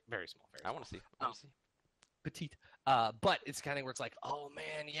very very small, very I want small. to see. I want to see. Petite. But it's kind of where it's like, oh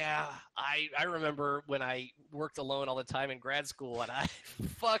man, yeah, I remember when I worked alone all the time in grad school and I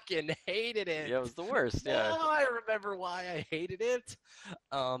fucking hated it. Yeah, it was the worst. Yeah. Now I remember why I hated it.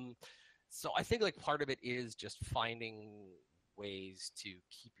 Um, so I think like part of it is just finding ways to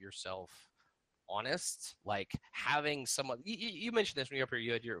keep yourself honest, like having someone. You mentioned this when you were up here.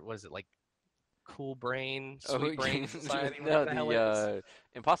 You had your was it like Cool Brain, Oh, Sweet Brain Society, whatever no, the hell the it is.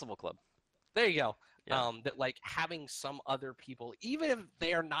 Impossible Club. There you go. Yeah. That like having some other people, even if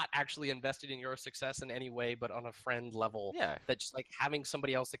they are not actually invested in your success in any way, but on a friend level, Yeah. that just like having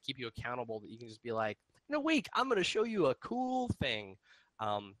somebody else to keep you accountable, that you can just be like, in a week, I'm going to show you a cool thing.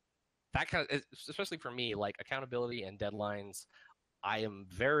 Um, that kind of, especially for me, like accountability and deadlines, I am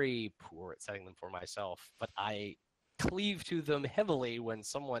very poor at setting them for myself, but I cleave to them heavily when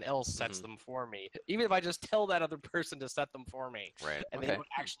someone else sets Hmm. them for me. Even if I just tell that other person to set them for me Right. and they Okay. don't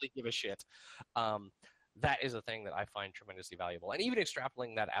actually give a shit. Um, that is a thing that I find tremendously valuable. And even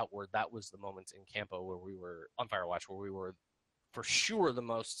extrapolating that outward, that was the moments in Campo where we were on Firewatch, where we were for sure the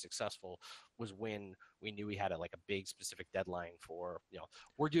most successful was when we knew we had like a big specific deadline for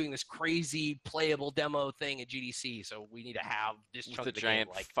we're doing this crazy playable demo thing at GDC, so we need to have this With chunk the of the game giant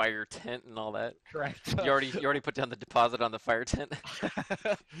like fire tent and all that. correct. You already put down the deposit on the fire tent.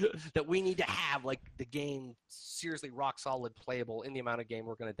 That we need to have like the game seriously rock solid playable in the amount of game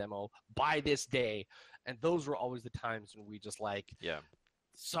we're going to demo by this day. And those were always the times when we just like Yeah.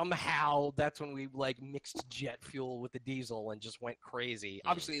 somehow that's when we like mixed jet fuel with the diesel and just went crazy. Mm.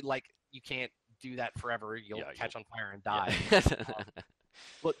 Obviously, like you can't do that forever. You'll Yeah. catch on fire and die. Yeah.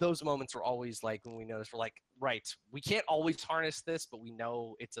 But those moments are always like when we notice we're like, right, we can't always harness this, but we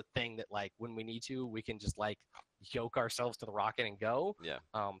know it's a thing that like when we need to, we can just like yoke ourselves to the rocket and go. Yeah.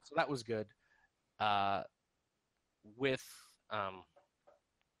 So that was good. Uh, with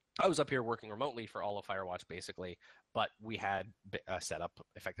I was up here working remotely for all of Firewatch basically, but we had a setup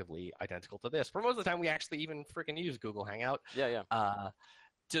effectively identical to this. For most of the time, we actually even freaking use Google Hangout. Yeah. Yeah. Uh,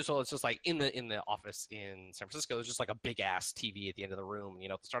 so it's just like in the office in San Francisco, there's just like a big ass TV at the end of the room.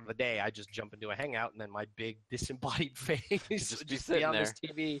 And, at the start of the day, I just jump into a hangout, and then my big disembodied face Just would be just be sitting on this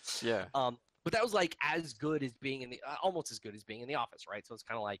there. TV. Yeah. But that was like as good as being in the almost as good as being in the office, right? So it's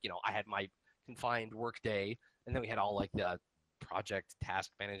kind of like I had my confined work day, and then we had all like the project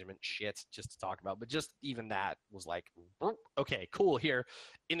task management shit just to talk about. But just even that was like, okay, cool. Here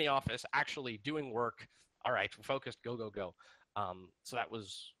in the office, actually doing work. All right, we're focused. Go, go, go. So that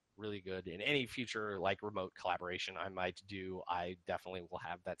was really good. In any future like remote collaboration I might do, I definitely will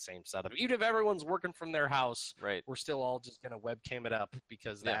have that same setup. Even if everyone's working from their house, Right. we're still all just gonna webcam it up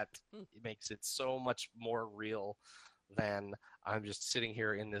because Yeah. that makes it so much more real than I'm just sitting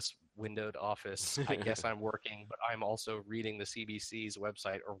here in this windowed office. I guess I'm working, but I'm also reading the CBC's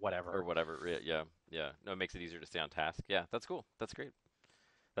website or Or whatever. whatever. Yeah. Yeah. No, it makes it easier to stay on task. Yeah, that's cool. That's great.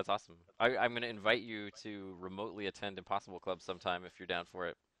 That's awesome. I'm going to invite you to remotely attend Impossible Club sometime if you're down for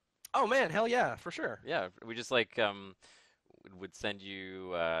it. Oh man, hell yeah, for sure. Yeah, we just would send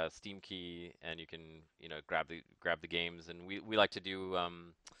you Steam key and you can grab the games, and we like to do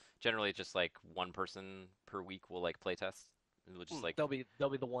generally just like one person per week will like play test. And we'll just like They'll be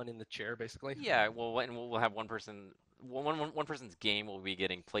the one in the chair basically. yeah, and we'll have one person one person's game will be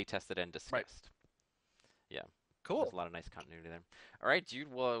getting play tested and Right. discussed. Yeah. There's Cool. a lot of nice continuity there. All right,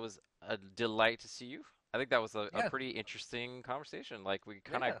 dude. Well, it was a delight to see you. I think that was a Yeah. pretty interesting conversation. Like we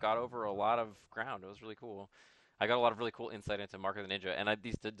kind of Yeah. got over a lot of ground. It was really cool. I got a lot of really cool insight into Mark of the Ninja, and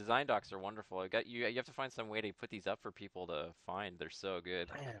the design docs are wonderful. I got you. You have to find some way to put these up for people to find. They're so good.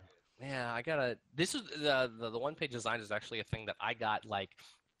 Man. Yeah, I gotta. This is the one page design is actually a thing that I got like.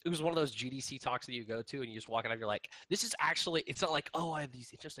 It was one of those GDC talks that you go to and you just walk out. You're like, this is actually. It's not like, oh, I have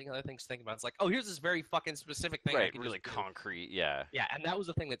these interesting other things to think about. It's like, oh, here's this very fucking specific thing I Right. can Really just do. concrete. Yeah. Yeah, and that was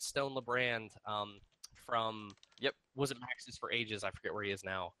the thing that Stone LeBrand from Yep. was it Maxis for Ages? I forget where he is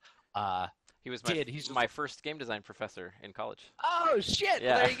now. Uh, He was did he's just my first game design professor in college. oh shit? Well,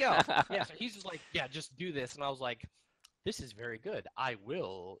 Yeah. there you go. Yeah, so he's just like, yeah, just do this, and I was like, this is very good. I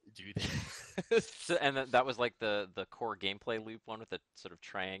will do So, this. and that was like the core gameplay loop one with the sort of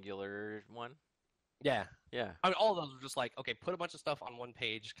triangular one. Yeah. Yeah. I mean, all of those were just like, okay, put a bunch of stuff on one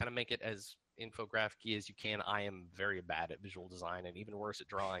page, kind of make it as infographic-y as you can. I am very bad at visual design and even worse at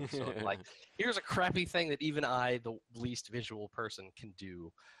drawing. So I'm like, here's a crappy thing that even I, the least visual person, can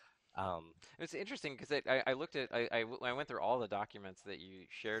do. It's interesting because I looked at I went through all the documents that you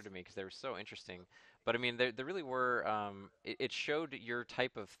shared to me because they were so interesting. But I mean, there really were it showed your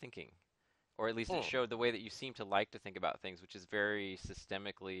type of thinking, or at least it Hmm, showed the way that you seem to like to think about things, which is very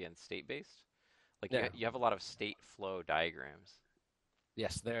systemically and state based. Like yeah. you have a lot of state flow diagrams.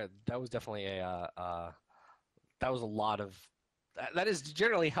 Yes, there. That was definitely that was a lot of. That is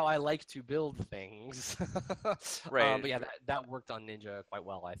generally how I like to build things. Right. But yeah, that worked on Ninja quite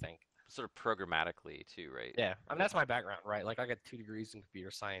well, I think. Sort of programmatically too, right? Yeah, I mean that's my background, right? Like I got 2 degrees in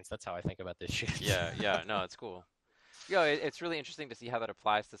computer science. That's how I think about this shit. Yeah, yeah, no, it's cool. Yeah, it's really interesting to see how that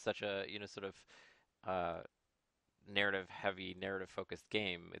applies to such a, sort of uh, narrative heavy, narrative focused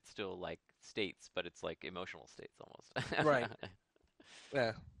game. It's still like states, but it's like emotional states almost. Right.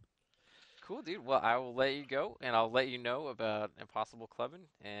 Yeah. Cool, dude. Well, I will let you go, and I'll let you know about Impossible Clubbing.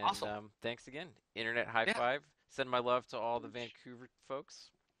 And Awesome. thanks again. Internet high Yeah. five. Send my love to all the Vancouver folks.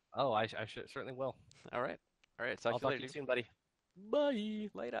 Oh, I should, certainly will. All right. All right. Talk I'll to you talk later, to you dude. soon, buddy. Bye.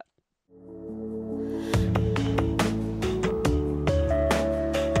 Later.